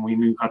 and we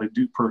knew how to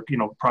do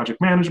project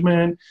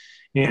management.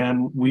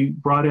 And we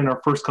brought in our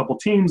first couple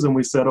teams and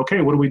we said, okay,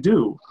 what do we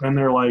do? And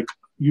they're like,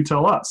 you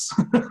tell us.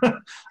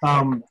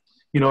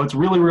 It's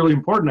really, really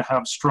important to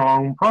have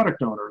strong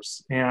product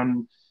owners.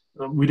 And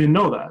we didn't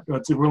know that.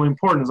 It's really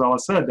important, as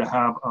Alice said, to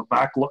have a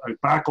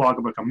backlog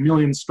of like 1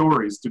 million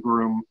stories to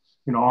groom,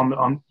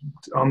 on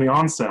the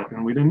onset,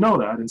 and we didn't know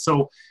that. And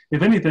so,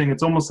 if anything,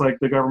 it's almost like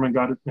the government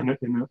got it in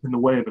the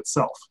way of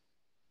itself.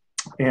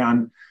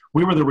 And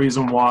we were the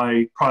reason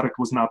why product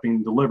was not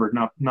being delivered,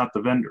 not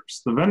the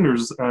vendors. The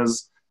vendors,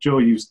 as Joe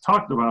you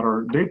talked about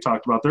or Dave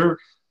talked about,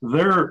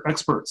 they're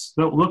experts.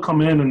 They'll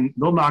come in and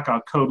they'll knock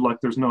out code like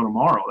there's no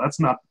tomorrow. That's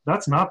not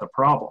the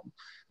problem.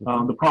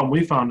 The problem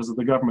we found is that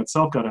the government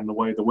itself got in the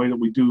way that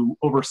we do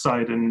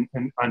oversight and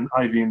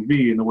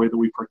IV&V, and the way that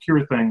we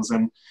procure things.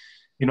 And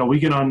we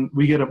get a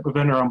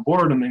vendor on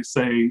board, and they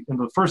say, and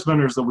the first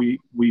vendors that we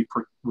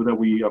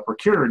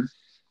procured,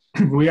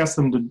 we asked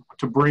them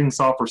to bring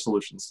software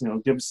solutions,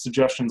 give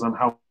suggestions on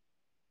how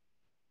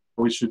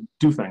we should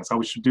do things, how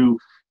we should do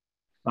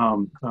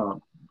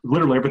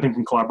literally everything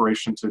from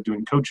collaboration to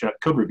doing code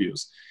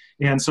reviews.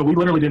 And so we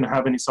literally didn't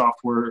have any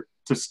software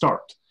to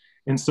start.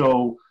 And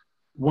so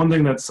one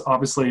thing that's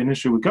obviously an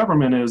issue with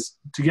government is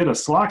to get a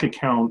Slack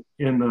account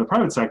in the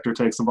private sector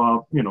takes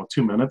about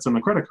 2 minutes and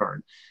a credit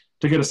card.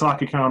 To get a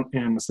Slack account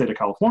in the state of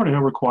California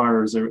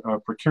requires a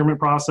procurement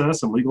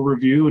process and legal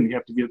review, and you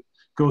have to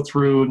go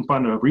through and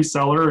find a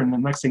reseller, and the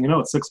next thing you know,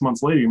 it's 6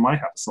 months later, you might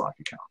have a Slack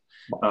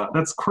account.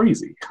 That's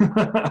crazy.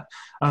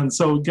 And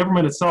so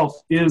government itself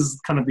is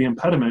kind of the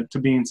impediment to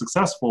being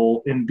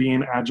successful in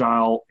being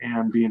agile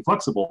and being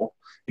flexible,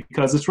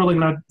 because it's really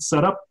not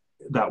set up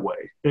that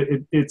way.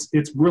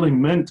 It's really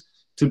meant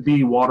to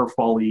be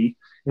waterfall-y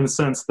in the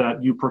sense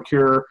that you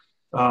procure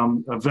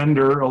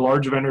a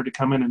large vendor to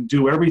come in and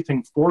do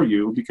everything for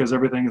you because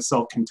everything is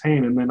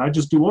self-contained, and then I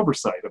just do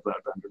oversight of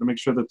that vendor to make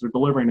sure that they're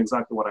delivering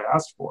exactly what I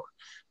asked for.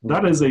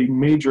 That is a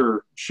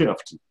major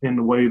shift in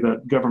the way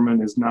that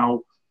government is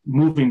now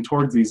moving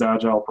towards these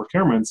agile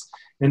procurements,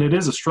 and it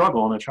is a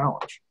struggle and a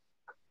challenge.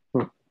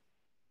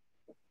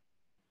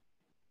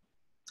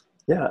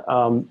 Yeah,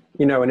 and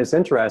it's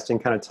interesting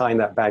kind of tying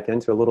that back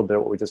into a little bit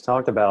what we just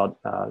talked about.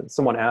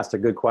 Someone asked a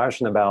good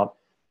question about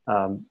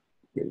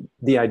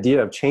the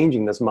idea of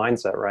changing this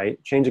mindset,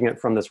 right? Changing it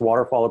from this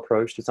waterfall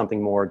approach to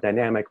something more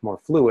dynamic, more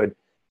fluid.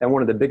 And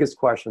one of the biggest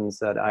questions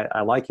that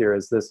I like here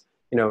is this,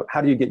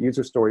 how do you get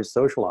user stories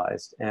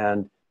socialized?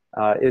 And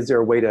is there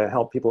a way to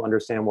help people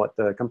understand what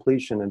the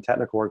completion and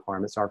technical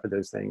requirements are for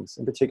those things,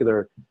 in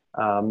particular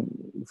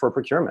for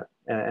procurement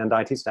and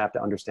IT staff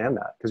to understand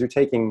that? Because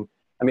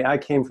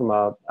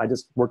I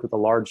just worked with a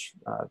large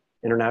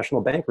international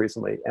bank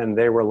recently, and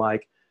they were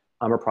like,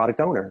 I'm a product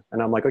owner. And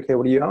I'm like, okay,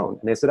 what do you own?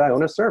 And they said, I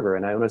own a server,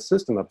 and I own a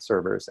system of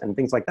servers and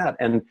things like that.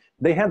 And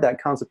they had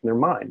that concept in their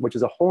mind, which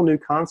is a whole new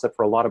concept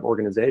for a lot of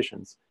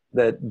organizations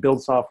that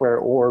build software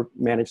or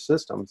manage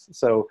systems.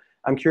 So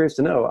I'm curious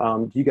to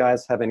know, do you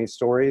guys have any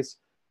stories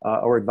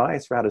or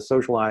advice for how to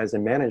socialize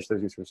and manage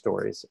those user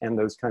stories and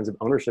those kinds of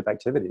ownership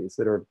activities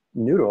that are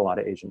new to a lot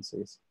of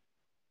agencies?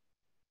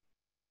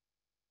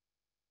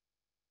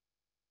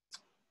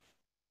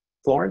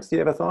 Florence, do you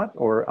have a thought,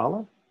 or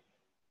Ala?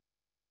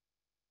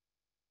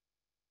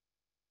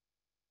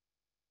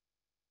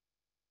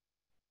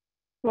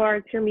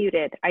 Florence, you're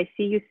muted. I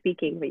see you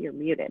speaking, but you're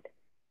muted.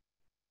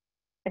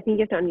 I think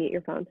you have to unmute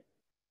your phone.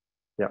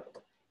 Yep.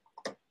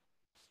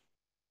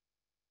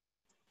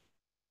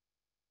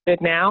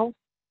 Good now?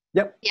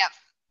 Yep.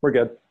 We're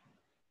good.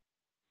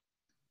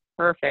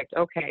 Perfect.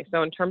 Okay.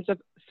 So in terms of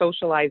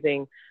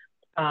socializing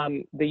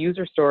the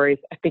user stories,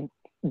 I think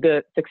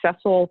the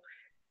successful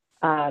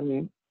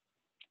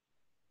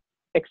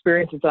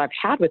experiences that I've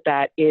had with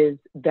that is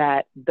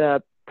that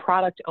the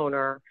product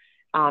owner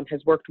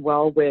has worked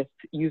well with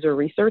user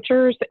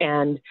researchers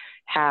and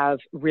have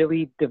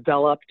really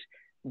developed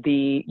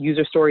the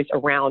user stories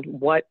around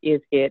what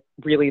is it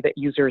really that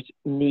users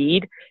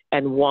need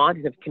and want,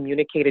 and have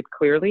communicated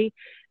clearly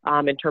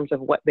in terms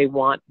of what they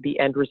want the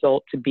end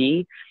result to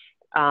be.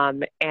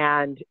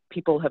 And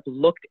people have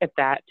looked at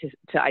that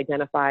to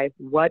identify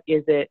what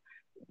is it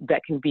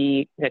that can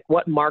be, like,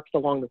 what marks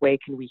along the way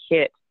can we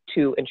hit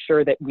to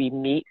ensure that we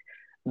meet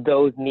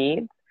those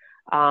needs,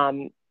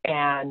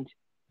 and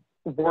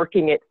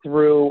working it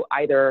through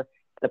either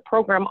the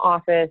program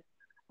office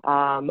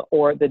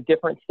or the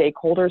different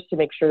stakeholders to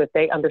make sure that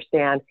they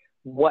understand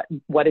what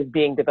is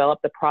being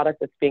developed, the product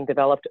that's being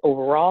developed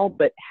overall,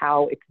 but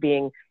how it's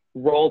being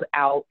rolled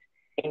out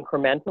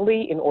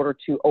incrementally in order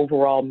to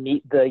overall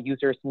meet the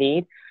user's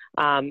need.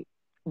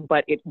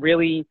 But it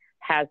really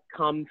has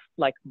come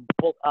like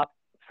built up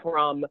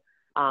from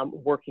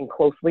working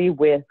closely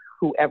with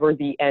whoever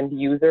the end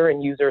user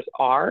and users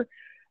are.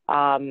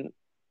 And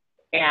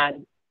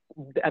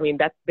I mean,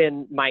 that's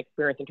been my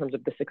experience in terms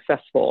of the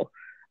successful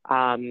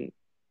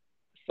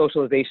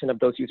socialization of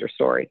those user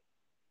stories.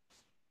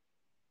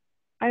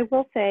 I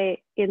will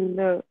say in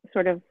the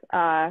sort of,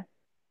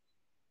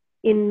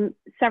 in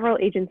several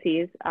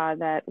agencies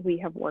that we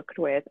have worked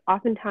with,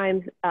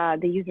 oftentimes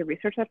the user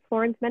research that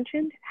Florence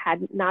mentioned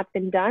had not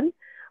been done,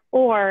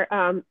 or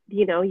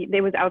you know,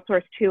 they was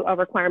outsourced to a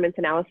requirements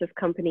analysis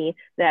company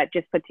that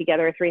just put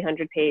together a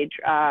 300-page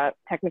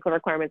technical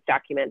requirements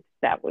document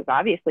that was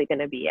obviously going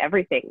to be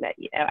everything that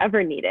you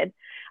ever needed.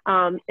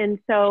 And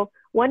so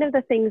one of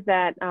the things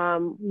that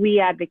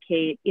we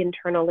advocate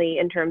internally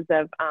in terms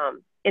of,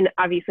 and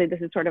obviously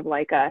this is sort of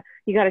like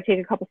you got to take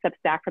a couple steps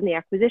back from the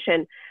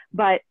acquisition,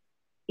 but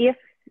if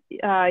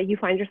you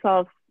find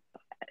yourself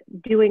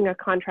doing a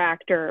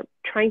contract or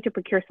trying to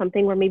procure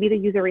something where maybe the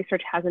user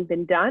research hasn't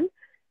been done,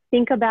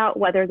 think about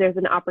whether there's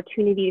an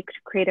opportunity to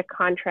create a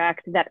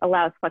contract that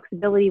allows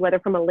flexibility, whether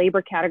from a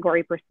labor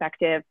category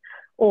perspective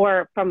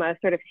or from a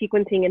sort of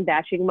sequencing and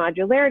batching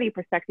modularity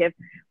perspective,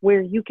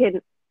 where you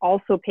can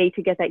also pay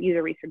to get that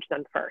user research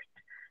done first.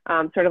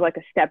 Sort of like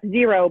a step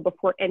zero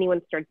before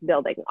anyone starts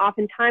building.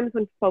 Oftentimes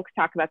when folks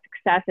talk about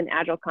success in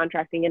Agile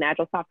contracting and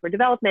Agile software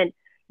development,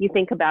 you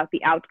think about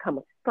the outcome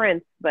of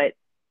sprints, but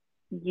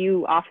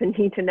you often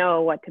need to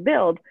know what to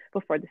build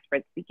before the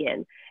sprints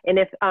begin. And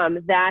if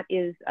that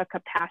is a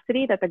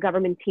capacity that the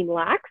government team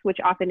lacks, which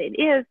often it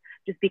is,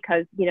 just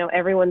because, you know,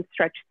 everyone's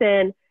stretched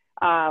thin,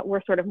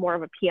 we're sort of more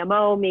of a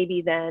PMO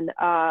maybe than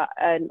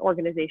an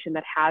organization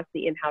that has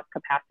the in-house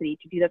capacity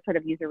to do that sort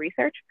of user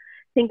research.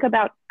 Think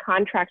about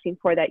contracting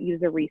for that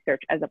user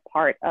research as a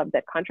part of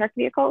the contract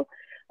vehicle.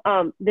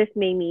 This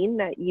may mean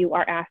that you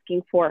are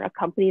asking for a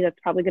company that's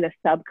probably going to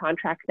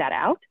subcontract that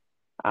out,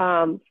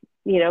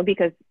 you know,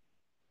 because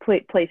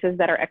places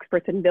that are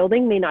experts in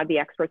building may not be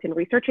experts in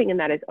researching, and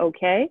that is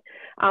okay.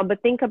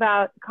 But think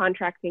about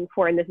contracting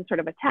for, and this is sort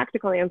of a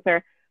tactical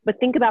answer, but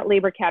think about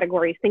labor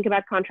categories, think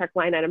about contract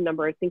line item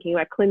numbers, thinking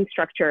about CLIN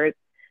structures,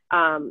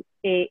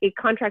 a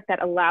contract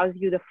that allows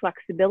you the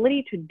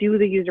flexibility to do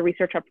the user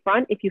research up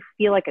front if you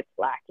feel like it's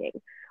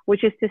lacking,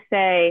 which is to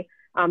say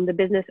the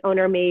business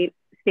owner may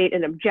state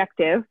an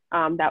objective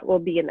that will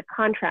be in the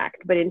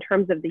contract, but in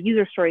terms of the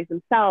user stories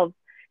themselves,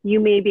 you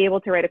may be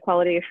able to write a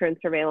quality assurance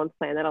surveillance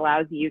plan that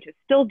allows you to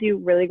still do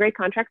really great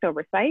contract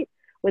oversight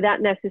without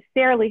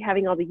necessarily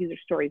having all the user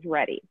stories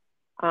ready.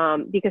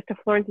 Because to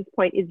Florence's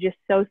point, it's just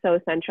so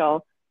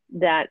essential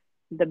that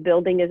the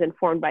building is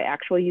informed by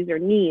actual user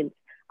needs.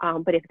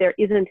 But if there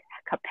isn't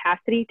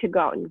capacity to go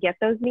out and get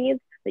those needs,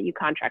 that you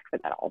contract for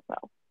that also.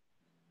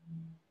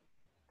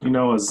 You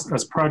know,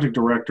 as project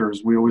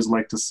directors, we always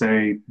like to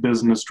say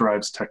business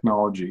drives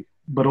technology,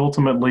 but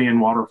ultimately in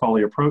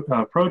waterfall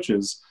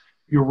approaches,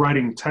 you're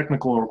writing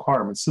technical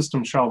requirements,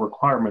 system shell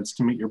requirements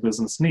to meet your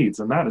business needs.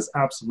 And that is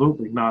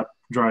absolutely not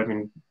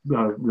driving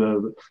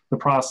the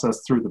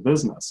process through the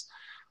business.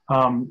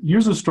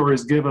 User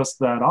stories give us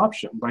that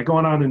option. By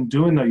going out and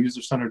doing that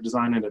user-centered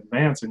design in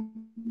advance and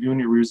doing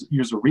your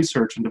user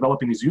research and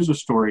developing these user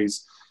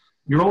stories,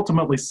 you're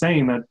ultimately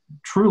saying that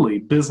truly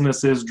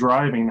business is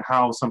driving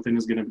how something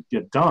is going to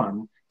get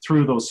done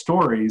through those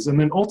stories. And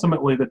then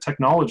ultimately the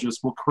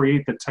technologist will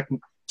create the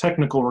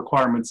technical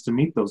requirements to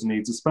meet those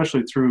needs,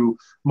 especially through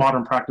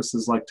modern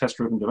practices like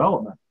test-driven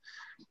development.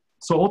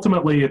 So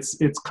ultimately it's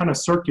kind of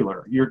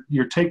circular.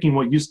 You're taking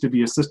what used to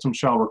be a system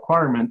shell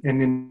requirement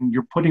and then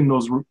you're putting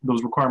those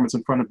requirements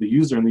in front of the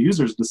user, and the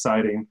user's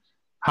deciding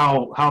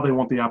how they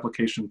want the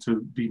application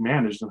to be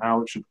managed and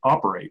how it should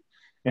operate.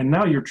 And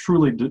now you're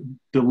truly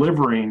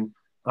delivering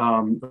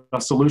a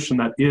solution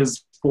that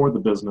is for the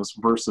business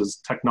versus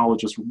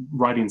technologists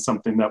writing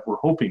something that we're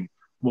hoping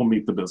will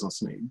meet the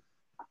business need.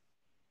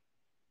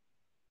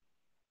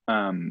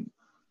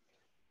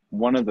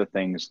 One of the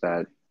things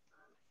that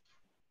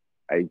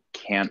I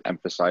can't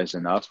emphasize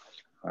enough,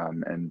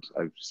 and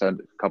I've said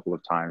a couple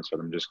of times, but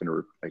I'm just going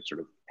to like sort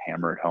of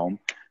hammer it home,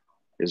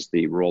 is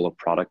the role of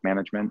product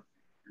management.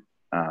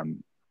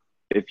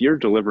 If you're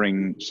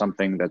delivering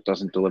something that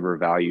doesn't deliver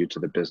value to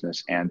the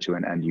business and to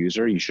an end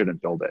user, you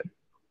shouldn't build it,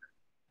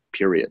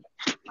 period.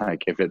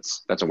 Like if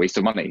that's a waste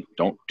of money,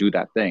 don't do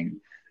that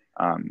thing.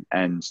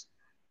 And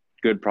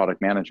good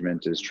product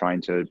management is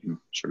trying to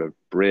sort of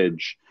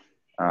bridge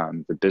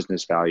the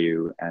business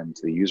value and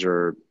the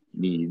user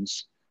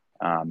needs.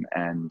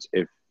 And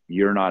if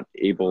you're not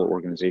able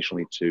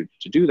organizationally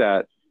to do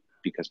that,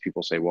 because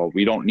people say, well,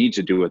 we don't need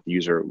to do it with the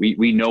user,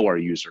 we know our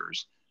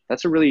users,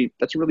 that's a really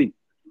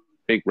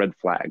big red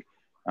flag.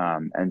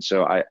 And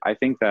so I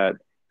think that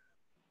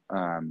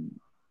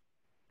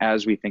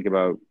as we think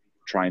about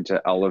trying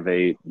to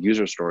elevate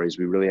user stories,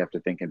 we really have to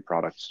think in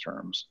product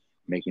terms,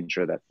 making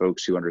sure that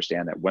folks who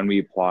understand that when we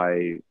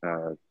apply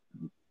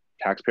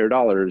taxpayer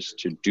dollars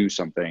to do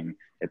something,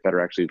 it better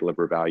actually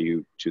deliver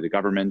value to the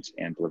government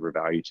and deliver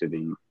value to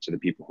the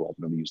people who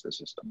ultimately use the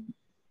system.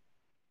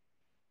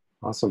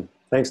 Awesome.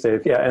 Thanks,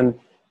 Dave. Yeah, and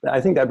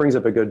I think that brings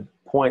up a good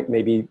point,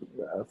 maybe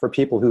for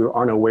people who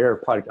aren't aware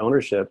of product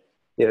ownership.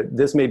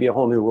 This may be a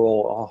whole new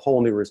role, a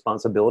whole new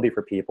responsibility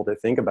for people to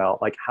think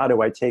about, like, how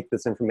do I take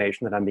this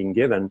information that I'm being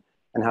given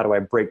and how do I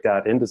break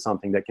that into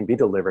something that can be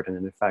delivered in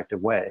an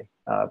effective way?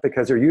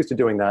 Because they're used to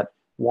doing that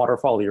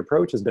waterfall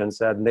approach, has been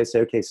said, and they say,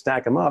 okay,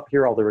 stack them up,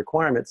 here are all the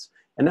requirements,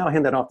 and now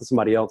hand that off to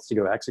somebody else to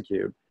go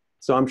execute.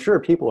 So I'm sure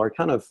people are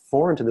kind of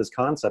foreign to this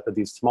concept of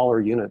these smaller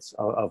units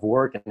of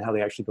work and how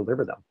they actually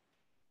deliver them.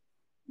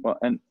 Well,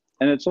 and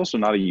it's also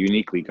not a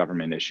uniquely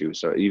government issue.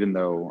 So even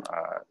though,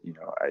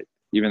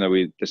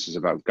 this is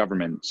about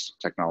government's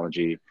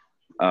technology,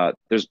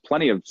 there's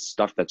plenty of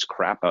stuff that's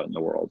crap out in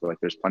the world. Like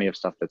there's plenty of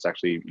stuff that's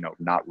actually,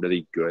 not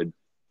really good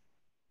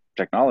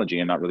technology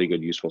and not really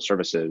good useful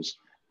services.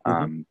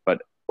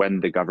 But when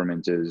the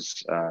government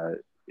is,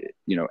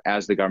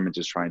 as the government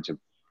is trying to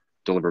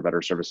deliver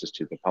better services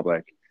to the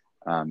public,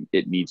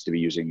 it needs to be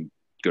using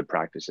good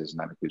practices, and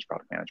that includes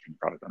product management,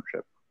 product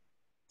ownership.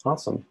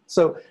 Awesome.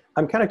 So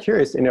I'm kind of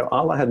curious,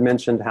 Ala had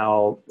mentioned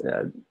how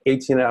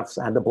AT&Fs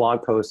had the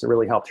blog post that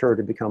really helped her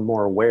to become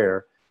more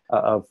aware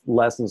of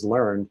lessons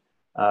learned.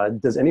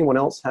 Does anyone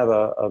else have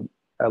a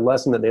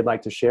lesson that they'd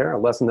like to share, a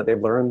lesson that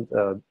they've learned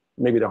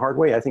maybe the hard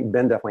way? I think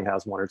Ben definitely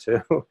has one or two.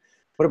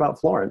 What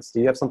about Florence? Do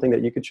you have something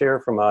that you could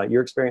share from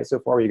your experience so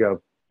far where you go,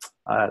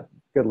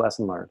 good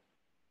lesson learned?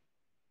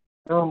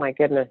 Oh my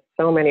goodness,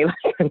 so many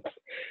lessons,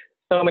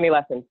 so many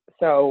lessons.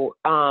 So,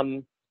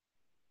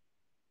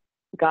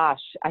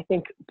 gosh, I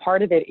think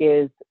part of it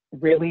is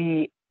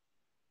really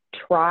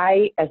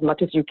try as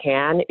much as you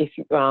can, if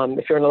you're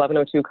an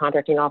 1102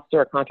 contracting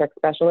officer or contract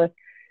specialist,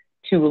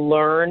 to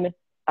learn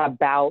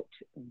about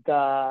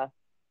the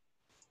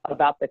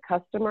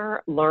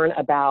customer, learn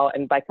about,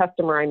 and by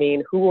customer I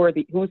mean who's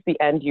the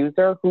end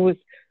user, who is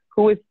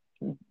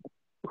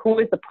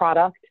the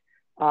product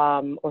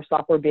or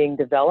software being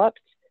developed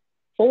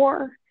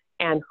for,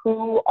 and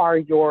who are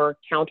your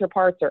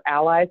counterparts or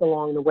allies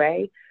along the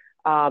way.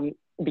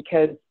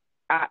 Because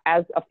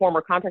as a former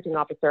contracting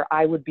officer,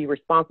 I would be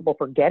responsible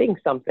for getting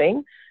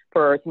something.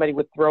 For somebody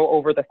would throw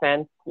over the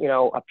fence,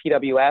 a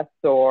PWS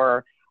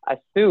or a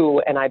SU,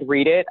 and I'd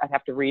read it. I'd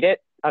have to read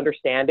it,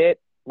 understand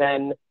it,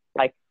 then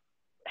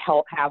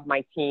help have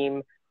my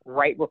team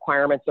write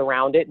requirements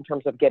around it in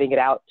terms of getting it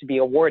out to be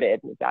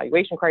awarded,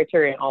 evaluation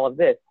criteria, and all of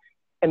this.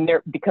 And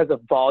because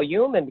of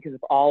volume and because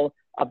of all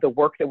of the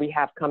work that we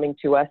have coming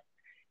to us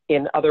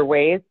in other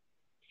ways,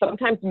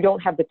 sometimes you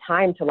don't have the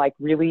time to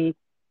really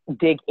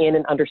dig in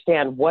and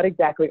understand what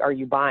exactly are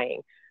you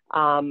buying.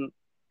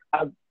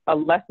 A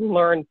lesson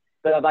learned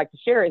that I'd like to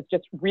share is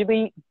just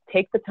really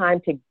take the time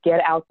to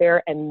get out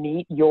there and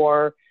meet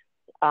the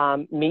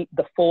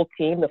full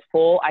team, the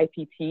full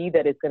IPT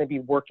that is going to be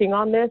working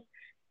on this.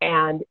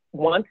 And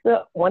once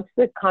the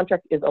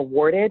contract is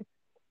awarded,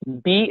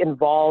 be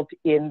involved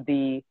in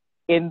the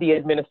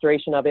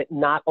administration of it,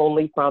 not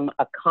only from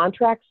a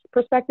contracts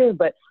perspective,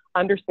 but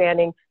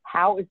understanding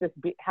how is this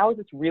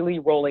really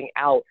rolling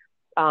out?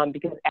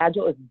 Because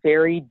Agile is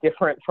very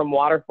different from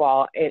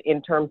Waterfall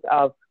in terms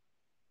of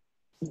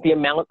the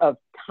amount of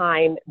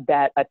time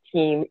that a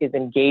team is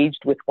engaged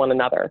with one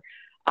another.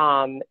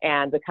 And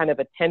the kind of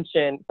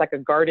attention, it's like a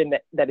garden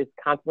that is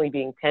constantly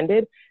being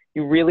tended.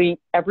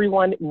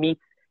 Everyone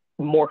meets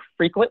more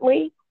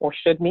frequently, or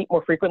should meet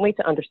more frequently,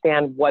 to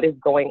understand what is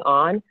going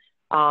on,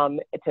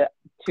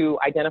 to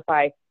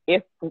identify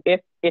if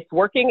it's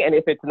working and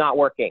if it's not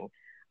working.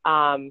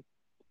 I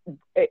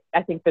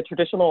think the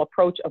traditional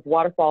approach of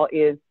Waterfall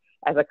is,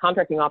 as a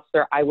contracting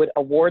officer, I would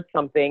award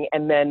something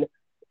and then,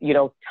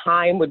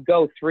 time would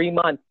go 3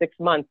 months, 6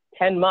 months,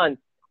 10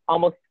 months,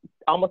 almost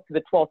to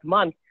the 12th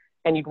month.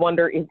 And you'd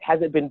wonder,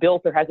 has it been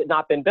built or has it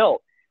not been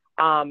built?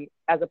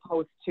 As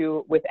opposed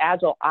to with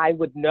Agile, I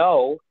would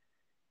know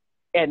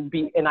and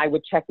I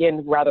would check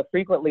in rather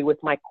frequently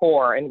with my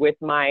core and with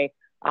my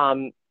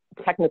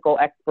technical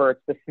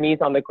experts, the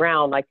SMEs on the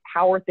ground,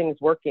 how are things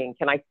working?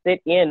 Can I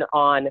sit in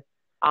on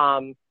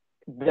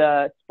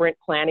the sprint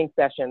planning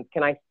sessions?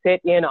 Can I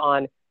sit in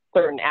on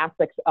certain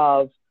aspects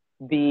of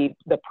the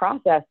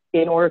process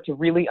in order to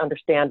really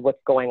understand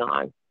what's going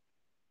on?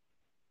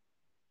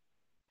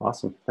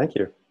 Awesome, thank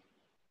you.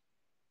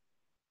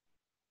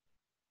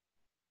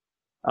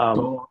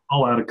 So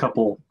I'll add a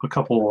couple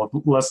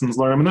of lessons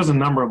learned. I mean, there's a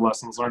number of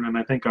lessons learned, and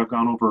I think I've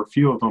gone over a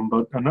few of them,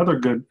 but another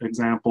good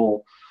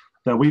example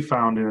that we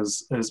found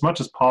is, as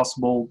much as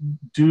possible,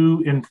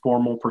 do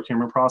informal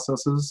procurement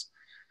processes.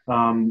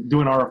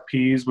 Doing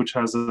RFPs, which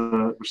tends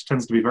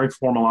to be very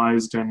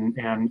formalized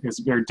and is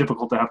very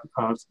difficult to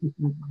have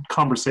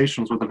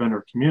conversations with the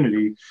vendor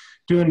community.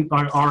 In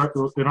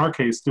our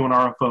case, doing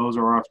RFOs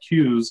or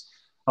RFQs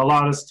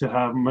allowed us to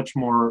have much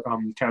more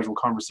casual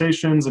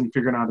conversations and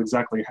figuring out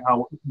exactly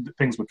how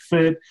things would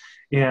fit.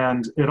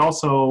 And it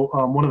also,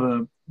 one of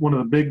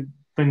the big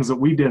things that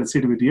we did at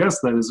CWDS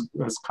that is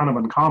kind of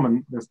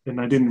uncommon, and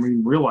I didn't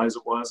even realize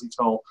it was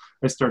until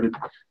I started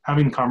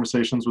having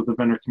conversations with the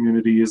vendor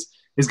community, is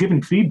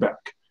giving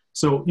feedback.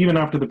 So even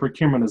after the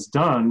procurement is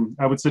done,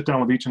 I would sit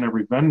down with each and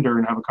every vendor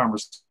and have a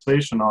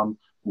conversation on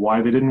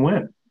why they didn't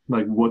win.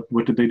 Like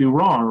what did they do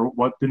wrong, or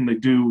what didn't they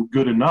do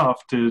good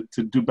enough to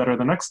do better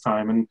the next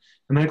time? And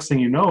the next thing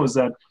you know is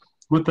that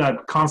with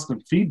that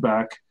constant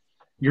feedback,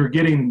 you're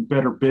getting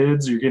better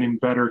bids, you're getting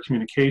better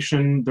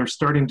communication. They're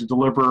starting to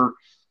deliver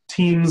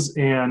teams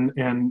and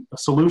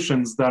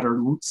solutions that are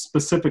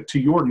specific to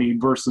your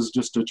need versus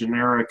just a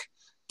generic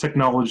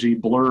technology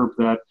blurb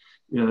that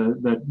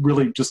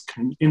really just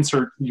can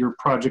insert your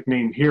project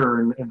name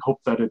here and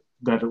hope that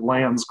it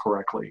lands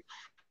correctly.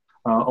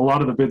 A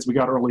lot of the bids we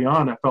got early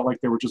on, I felt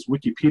like they were just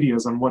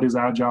Wikipedias on what is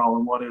Agile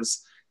and what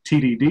is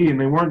TDD,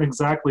 and they weren't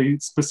exactly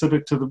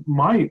specific to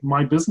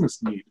my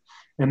business need.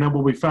 And then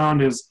what we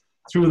found is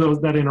through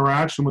that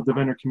interaction with the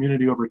vendor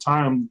community over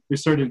time, they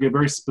started to get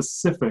very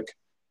specific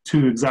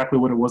to exactly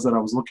what it was that I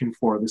was looking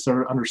for. They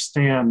started to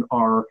understand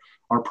our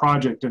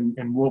project and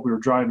what we were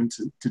driving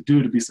to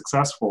do to be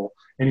successful.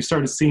 And you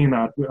started seeing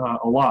that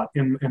a lot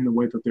in the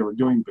way that they were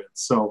doing bids.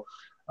 So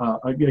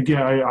again,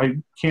 I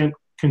can't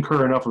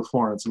concur enough with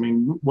Florence. I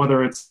mean,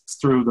 whether it's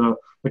through the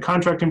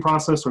contracting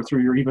process or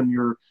through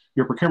your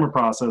procurement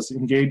process,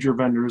 engage your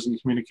vendors and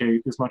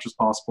communicate as much as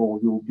possible.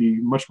 You'll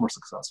be much more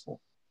successful.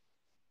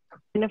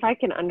 And if I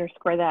can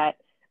underscore that,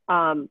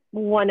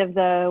 one of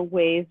the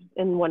ways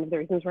and one of the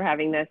reasons we're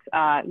having this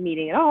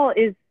meeting at all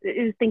is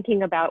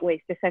thinking about ways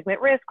to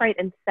segment risk, right,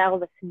 and sell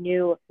this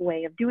new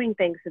way of doing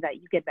things so that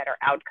you get better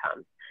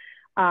outcomes.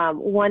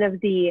 One of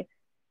the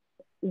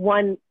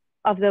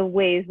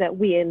ways that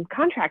we in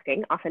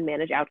contracting often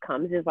manage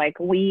outcomes is like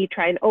we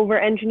try and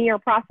over-engineer a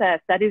process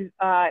that is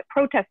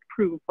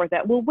protest-proof or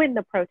that will win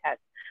the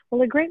protest.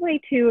 Well, a great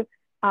way to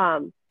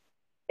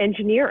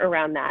engineer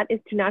around that is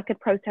to not get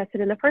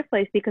protested in the first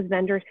place, because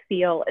vendors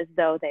feel as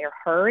though they are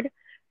heard,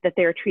 that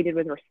they are treated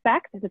with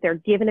respect, that they're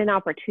given an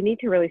opportunity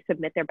to really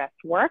submit their best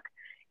work.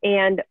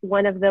 And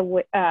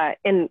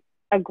and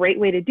a great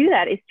way to do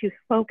that is to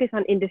focus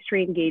on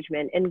industry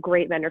engagement and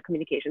great vendor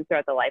communication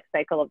throughout the life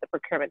cycle of the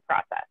procurement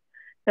process.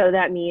 So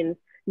that means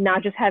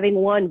not just having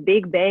one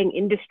big bang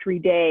industry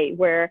day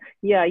where,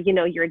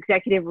 your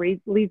executive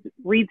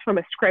reads from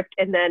a script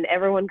and then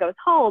everyone goes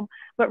home,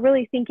 but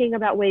really thinking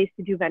about ways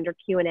to do vendor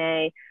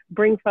Q&A,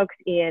 bring folks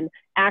in,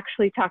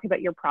 actually talk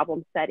about your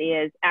problem set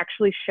is,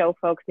 actually show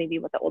folks maybe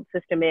what the old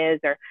system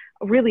is, or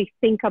really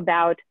think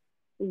about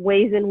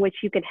ways in which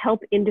you can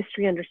help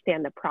industry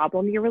understand the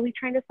problem you're really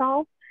trying to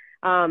solve.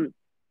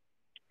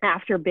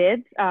 After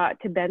bids,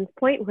 to Ben's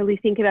point, really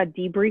think about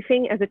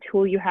debriefing as a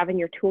tool you have in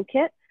your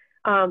toolkit.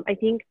 I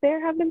think there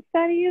have been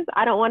studies,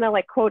 I don't want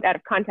to quote out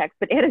of context,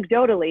 but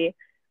anecdotally,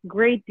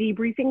 great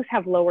debriefings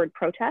have lowered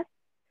protests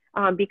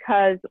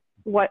because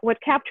what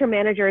capture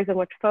managers and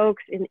what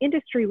folks in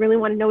industry really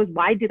want to know is,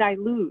 why did I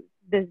lose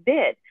this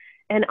bid?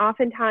 And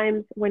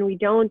oftentimes when we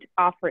don't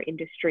offer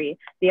industry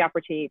the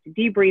opportunity to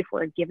debrief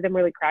or give them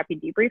really crappy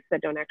debriefs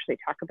that don't actually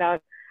talk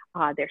about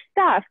their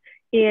stuff,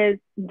 is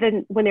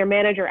then when their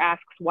manager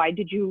asks, why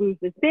did you lose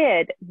this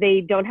bid?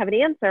 They don't have an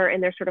answer,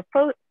 and they're sort of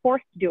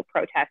forced to do a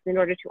protest in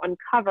order to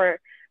uncover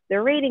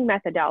their rating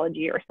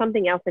methodology or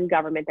something else in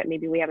government that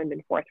maybe we haven't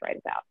been forthright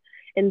about.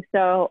 And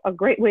so a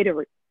great way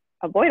to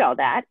avoid all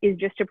that is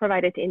just to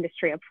provide it to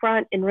industry up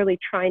front and really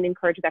try and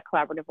encourage that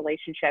collaborative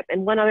relationship.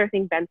 And one other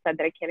thing Ben said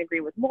that I can't agree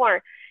with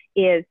more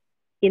is,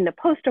 in the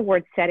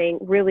post-award setting,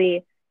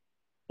 really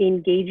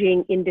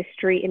engaging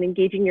industry and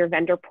engaging your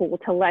vendor pool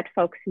to let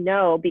folks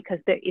know, because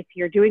if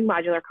you're doing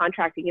modular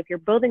contracting, if you're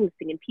building this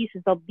thing in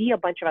pieces, there'll be a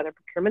bunch of other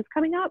procurements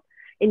coming up,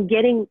 and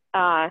getting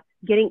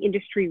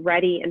industry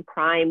ready and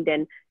primed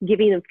and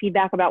giving them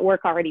feedback about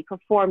work already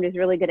performed is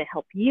really going to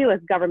help you as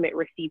government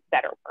receive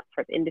better work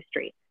for the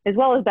industry, as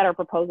well as better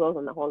proposals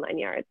and the whole 9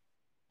 yards.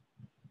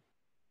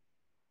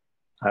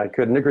 I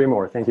couldn't agree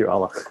more. Thank you,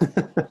 Alla.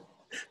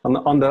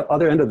 On the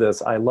other end of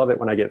this, I love it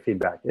when I get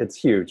feedback. It's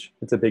huge.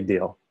 It's a big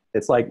deal.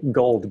 It's like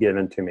gold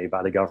given to me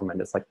by the government.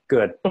 It's like,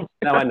 good,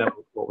 now I know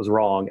what was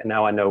wrong, and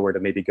now I know where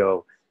to maybe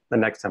go the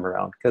next time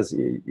around. Because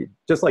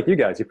just like you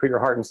guys, you put your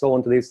heart and soul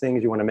into these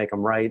things, you want to make them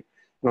right.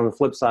 And on the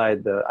flip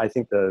side, I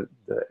think the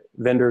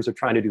vendors are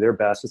trying to do their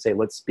best to say,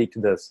 let's speak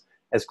to this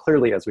as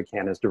clearly as we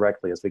can, as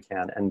directly as we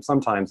can. And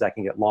sometimes that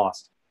can get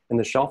lost in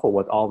the shuffle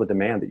with all the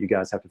demand that you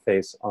guys have to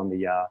face on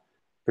the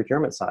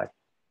procurement side.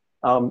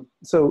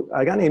 So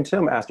a guy named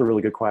Tim asked a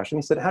really good question.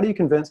 He said, how do you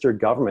convince your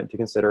government to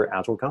consider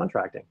agile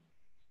contracting?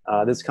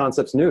 This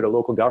concept's new to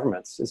local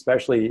governments,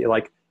 especially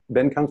like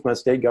Ben comes from a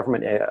state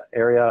government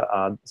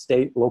area,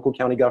 state, local,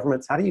 county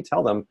governments. How do you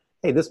tell them,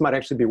 hey, this might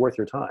actually be worth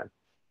your time?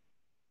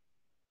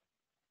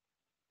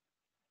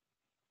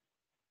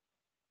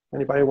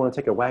 Anybody want to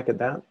take a whack at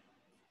that?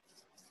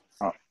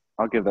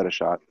 I'll give that a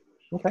shot.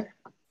 Okay.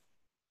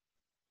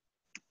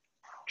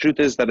 Truth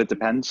is that it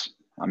depends.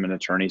 I'm an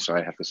attorney, so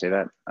I have to say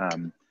that.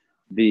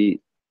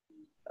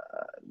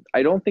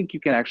 I don't think you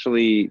can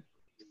actually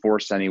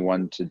force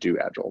anyone to do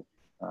Agile.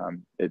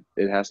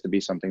 It has to be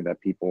something that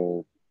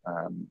people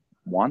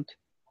want.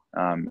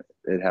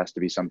 It has to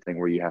be something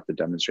where you have to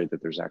demonstrate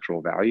that there's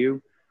actual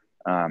value.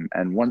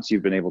 And once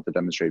you've been able to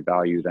demonstrate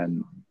value,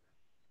 then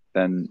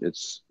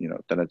it's,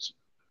 then it's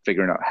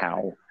figuring out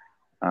how.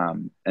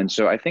 And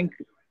so I think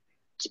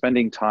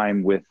spending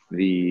time with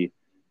the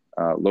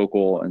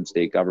local and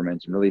state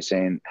governments and really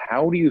saying,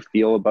 how do you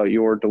feel about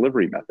your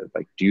delivery method?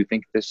 Like, do you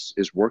think this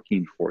is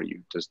working for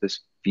you? Does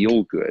this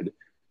feel good?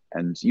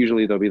 And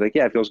usually they'll be like,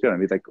 yeah, it feels good. I'll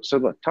be like, so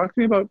look, talk to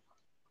me about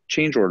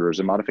change orders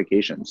and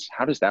modifications.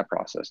 How does that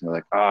process? And they're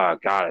like, oh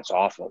God, it's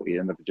awful. We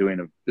end up doing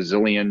a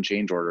bazillion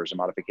change orders and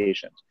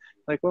modifications.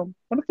 Like, well,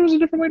 what if there's a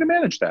different way to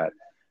manage that?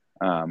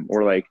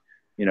 Or like,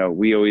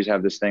 we always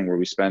have this thing where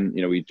we spend,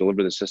 we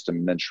deliver the system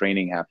and then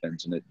training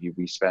happens and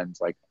we spend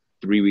like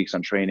 3 weeks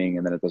on training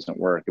and then it doesn't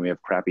work and we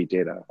have crappy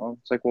data. Well,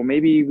 it's like, well,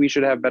 maybe we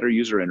should have better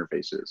user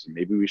interfaces and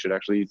maybe we should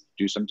actually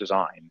do some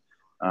design.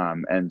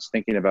 And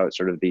thinking about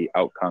sort of the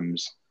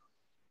outcomes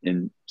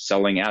in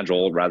selling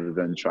Agile rather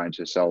than trying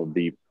to sell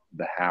the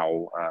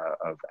how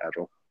of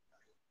Agile.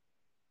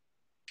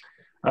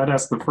 I'd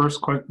ask the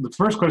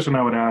first question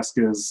I would ask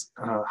is,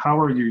 how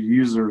are your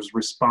users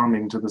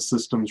responding to the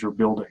systems you're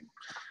building?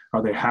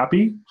 Are they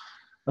happy?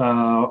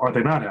 Are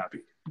they not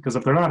happy? Because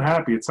if they're not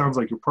happy, it sounds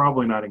like you're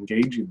probably not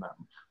engaging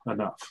them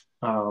enough.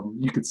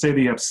 You could say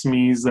that you have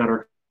SMEs that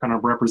are kind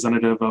of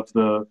representative of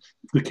the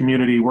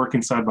community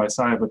working side by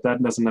side, but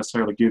that doesn't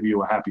necessarily give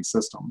you a happy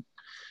system.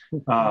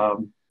 As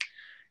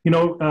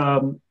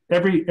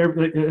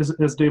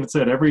David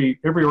said, every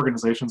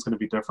organization is going to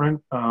be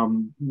different.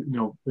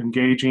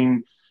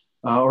 Engaging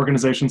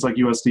organizations like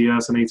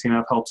USDS and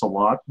 18F helps a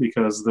lot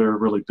because they're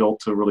really built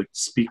to really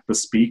speak the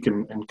speak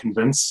and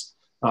convince.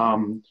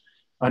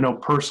 I know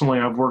personally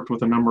I've worked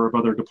with a number of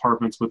other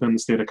departments within the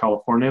state of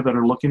California that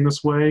are looking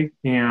this way,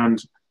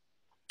 and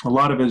a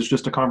lot of it is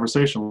just a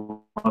conversation.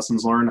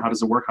 Lessons learned. How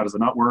does it work? How does it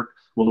not work?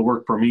 Will it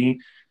work for me?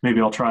 Maybe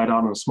I'll try it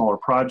out on a smaller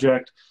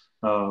project.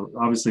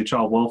 Obviously,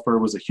 child welfare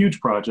was a huge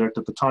project.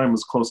 At the time, it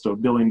was close to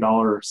 $1 billion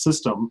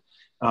system.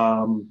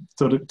 So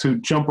to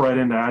jump right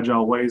into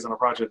Agile ways on a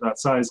project that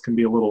size can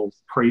be a little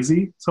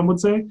crazy, some would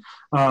say.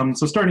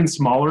 So starting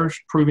smaller,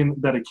 proving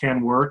that it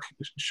can work,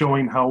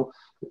 showing how,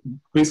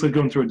 basically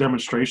going through a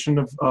demonstration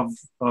of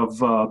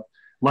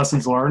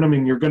lessons learned. I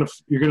mean, you're gonna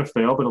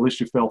fail, but at least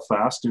you fail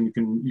fast and you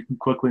can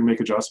quickly make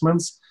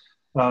adjustments.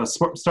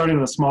 Starting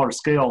at a smaller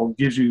scale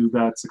gives you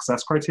that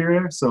success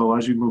criteria. So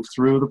as you move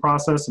through the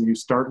process and you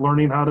start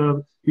learning how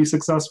to be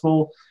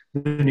successful,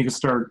 then you can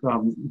start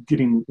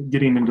getting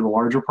into the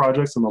larger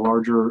projects and the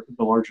larger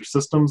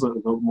systems,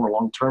 the more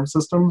long-term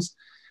systems.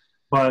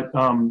 But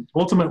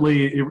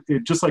ultimately,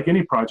 it just like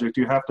any project,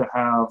 you have to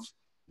have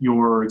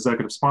your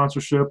executive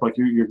sponsorship, like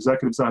your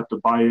executives have to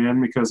buy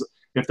in, because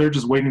if they're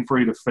just waiting for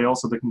you to fail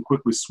so they can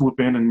quickly swoop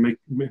in and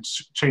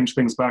change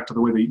things back to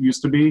the way they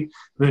used to be,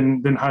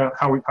 then how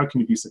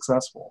can you be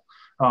successful?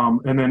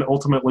 And then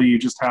ultimately you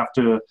just have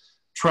to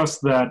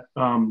trust that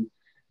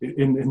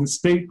in the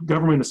state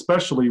government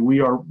especially,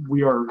 we're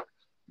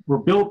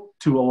built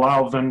to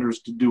allow vendors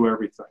to do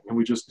everything, and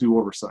we just do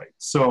oversight.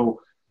 So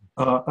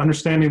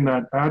understanding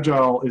that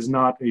Agile is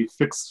not a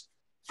fix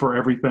for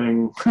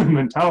everything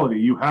mentality.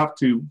 You have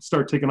to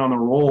start taking on the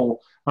role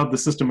of the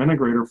system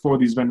integrator for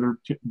these vendor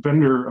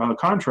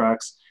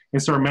contracts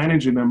and start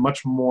managing them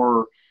much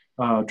more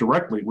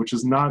directly, which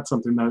is not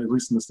something that, at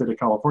least in the state of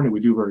California, we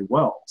do very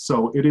well.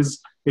 So it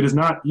is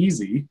not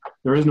easy.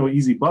 There is no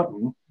easy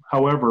button.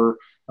 However,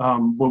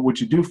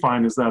 what you do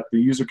find is that the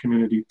user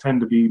community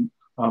tend to be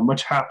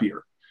much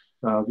happier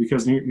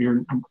because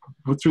you're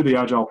through the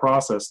Agile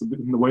process,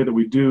 the way that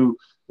we do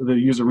the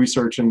user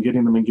research and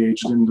getting them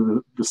engaged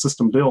into the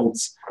system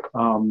builds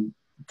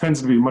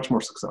tends to be much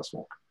more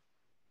successful.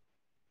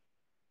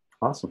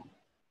 Awesome.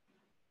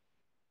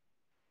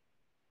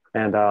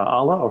 And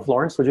Ala or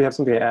Florence, would you have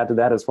something to add to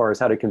that as far as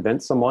how to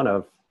convince someone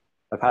of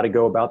how to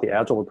go about the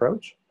Agile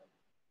approach?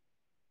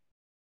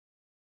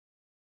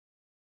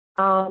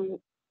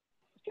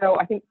 So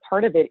I think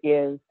part of it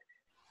is,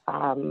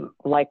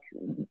 like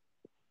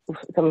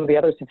some of the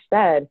others have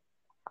said,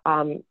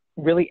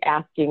 really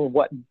asking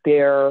what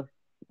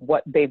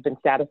they've been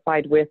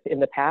satisfied with in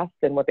the past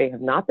and what they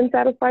have not been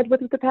satisfied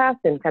with in the past,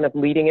 and kind of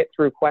leading it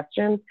through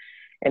questions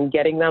and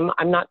getting them.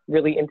 I'm not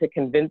really into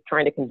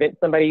trying to convince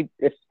somebody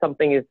if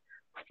something is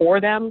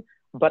for them,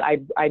 but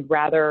I'd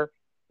rather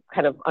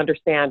kind of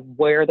understand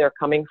where they're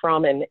coming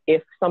from, and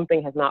if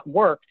something has not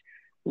worked,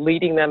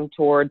 leading them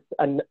towards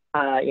an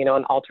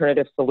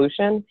alternative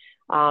solution.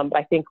 But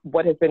I think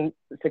what has been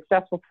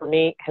successful for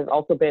me has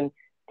also been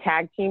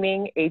tag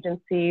teaming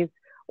agencies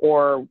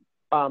or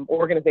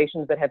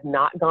organizations that have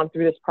not gone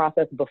through this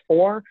process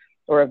before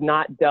or have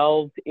not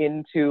delved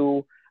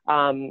into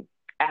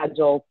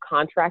Agile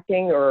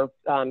contracting or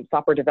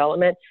software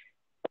development,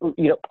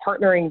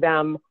 partnering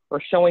them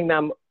or showing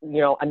them,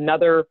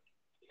 another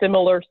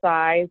similar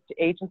sized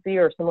agency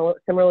or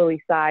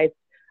similarly sized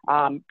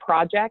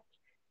project,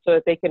 so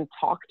that they can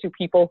talk to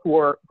people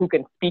who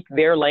can speak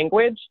their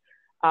language,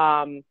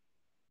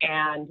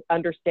 and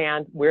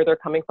understand where they're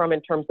coming from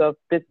in terms of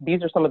this.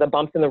 These are some of the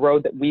bumps in the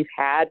road that we've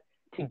had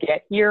to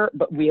get here,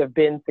 but we have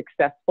been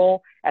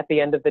successful at the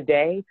end of the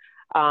day.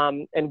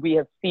 And we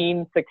have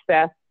seen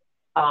success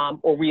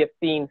or we have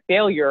seen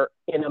failure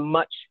in a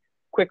much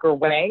quicker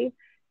way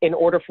in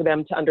order for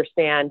them to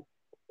understand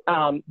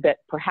that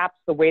perhaps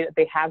the way that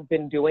they have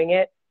been doing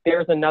it,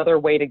 there's another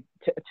way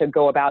to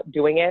go about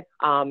doing it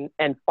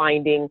and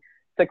finding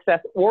success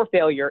or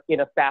failure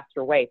in a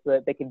faster way so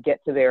that they can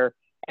get to their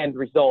end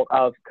result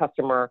of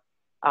customer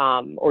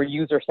or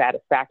user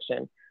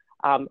satisfaction.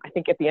 I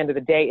think at the end of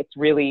the day, it's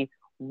really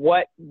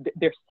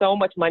there's so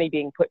much money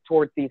being put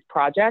towards these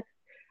projects.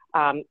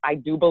 I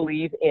do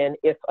believe in,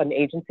 if an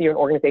agency or an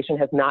organization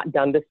has not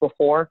done this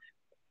before,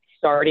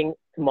 starting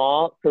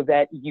small so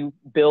that you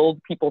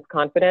build people's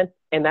confidence,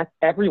 and that's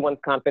everyone's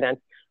confidence,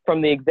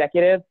 from the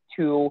executive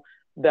to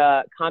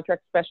the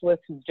contract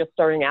specialist who's just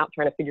starting out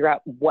trying to figure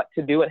out what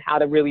to do and how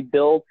to really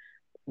build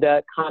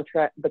the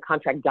contract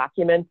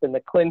documents and the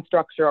CLIN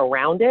structure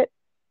around it.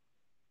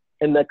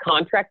 And the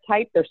contract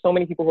type, there's so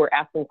many people who are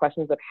asking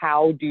questions of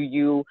how do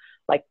you,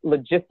 like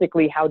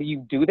logistically, how do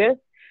you do this?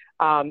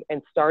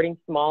 And starting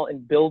small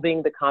and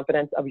building the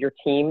confidence of your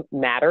team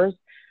matters.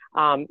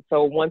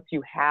 So once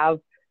you have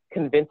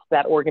convinced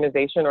that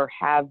organization or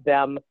have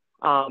them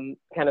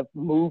kind of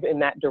move in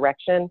that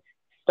direction,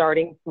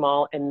 starting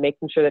small and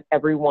making sure that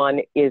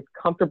everyone is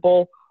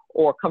comfortable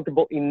or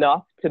comfortable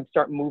enough to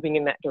start moving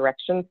in that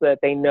direction so that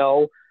they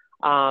know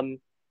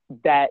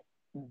that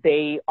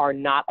they are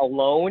not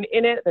alone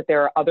in it, that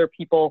there are other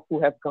people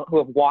who have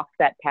walked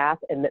that path,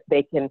 and that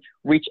they can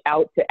reach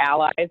out to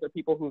allies or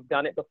people who've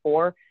done it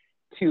before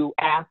to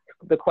ask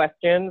the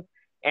questions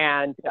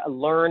and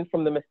learn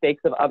from the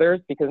mistakes of others,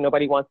 because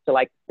nobody wants to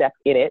like step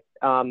in it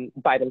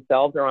by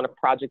themselves or on a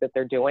project that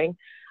they're doing.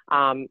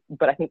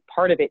 But I think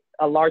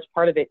a large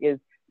part of it is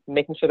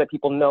making sure that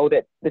people know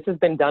that this has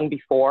been done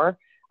before.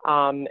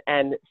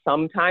 And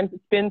sometimes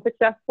it's been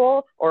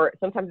successful, or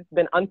sometimes it's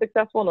been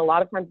unsuccessful, and a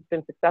lot of times it's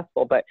been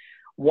successful, but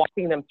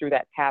walking them through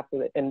that path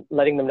and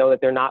letting them know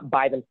that they're not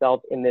by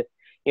themselves in this,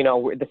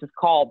 this is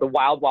called the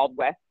Wild Wild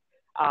West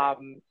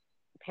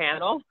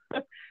panel.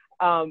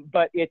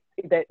 But it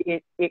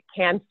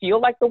can feel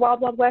like the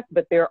Wild Wild West,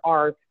 but there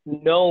are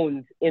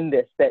knowns in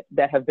this that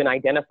have been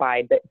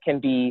identified that can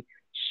be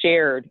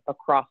shared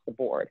across the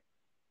board.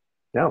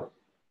 Yeah,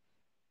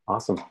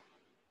 awesome.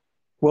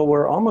 Well,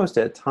 we're almost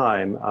at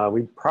time.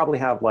 We probably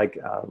have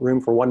room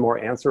for one more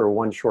answer or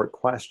one short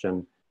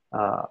question.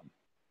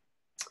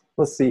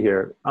 Let's see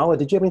here. Ala,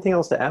 did you have anything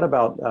else to add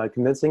about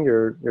convincing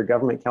your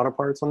government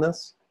counterparts on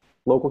this?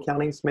 Local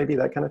counties, maybe,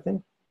 that kind of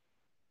thing?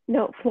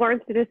 No,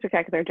 Florence did a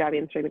spectacular job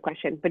answering the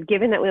question, but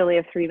given that we only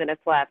have 3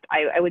 minutes left,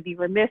 I would be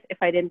remiss if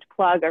I didn't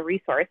plug a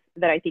resource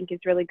that I think is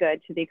really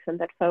good to the extent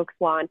that folks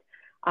want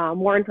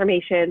more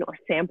information or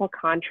sample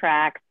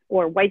contracts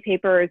or white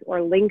papers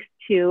or links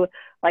to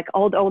like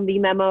old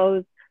OMB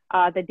memos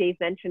that Dave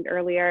mentioned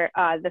earlier.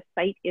 The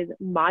site is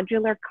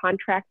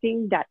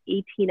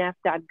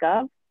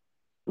modularcontracting.18f.gov,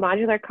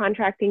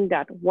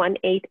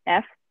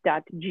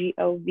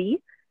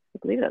 modularcontracting.18f.gov. I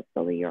believe that's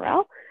still the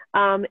URL.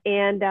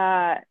 And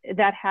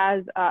that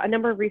has a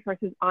number of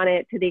resources on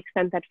it to the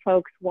extent that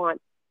folks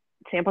want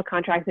sample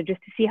contracts or just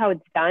to see how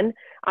it's done.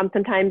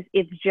 Sometimes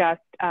it's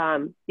just,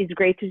 it's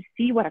great to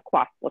see what a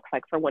cost looks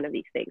like for one of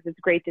these things. It's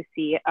great to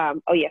see,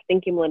 oh yeah,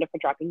 thank you, Melinda, for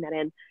dropping that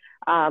in.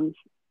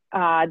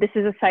 This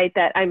is a site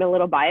that I'm a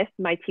little biased.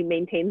 My team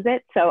maintains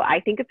it, so I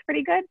think it's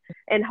pretty good.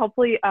 And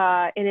hopefully,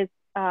 it is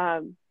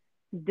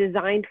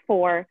designed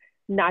for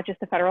not just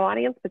the federal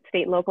audience, but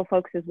state and local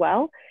folks as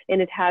well.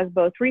 And it has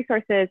both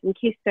resources and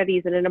case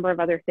studies and a number of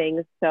other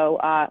things. So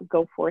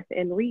go forth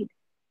and read.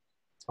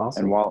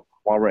 Awesome. And while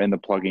we're in the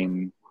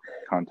plugging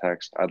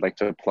context, I'd like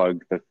to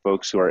plug the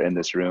folks who are in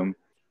this room.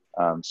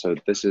 So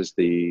this is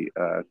the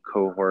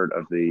cohort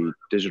of the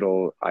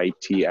Digital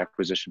IT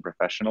Acquisition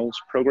Professionals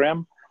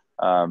program,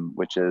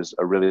 which is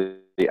a really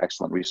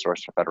excellent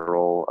resource for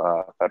federal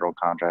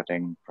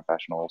contracting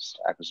professionals,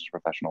 acquisition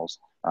professionals.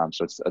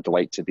 So it's a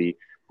delight to be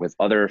with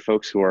other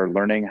folks who are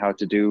learning how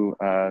to do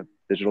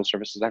digital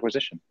services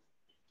acquisition.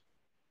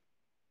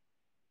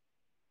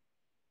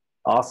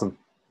 Awesome.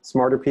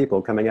 Smarter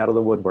people coming out of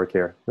the woodwork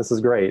here. This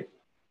is great.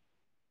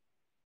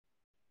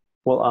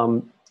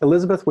 Well,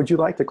 Elizabeth, would you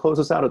like to close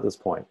us out at this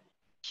point?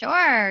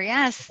 Sure,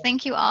 yes.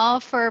 Thank you all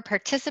for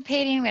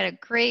participating. We had a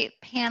great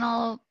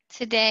panel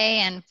today,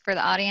 and for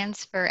the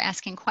audience for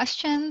asking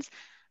questions.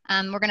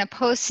 We're going to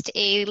post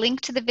a link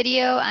to the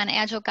video on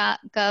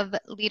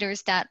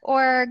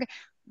agilegovleaders.org.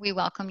 We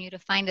welcome you to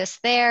find us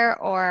there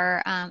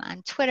or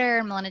on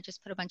Twitter. Melinda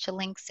just put a bunch of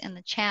links in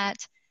the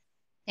chat.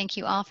 Thank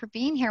you all for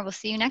being here. We'll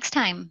see you next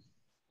time.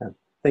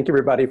 Thank you,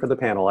 everybody, for the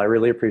panel. I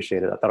really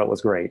appreciate it. I thought it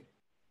was great.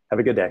 Have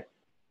a good day.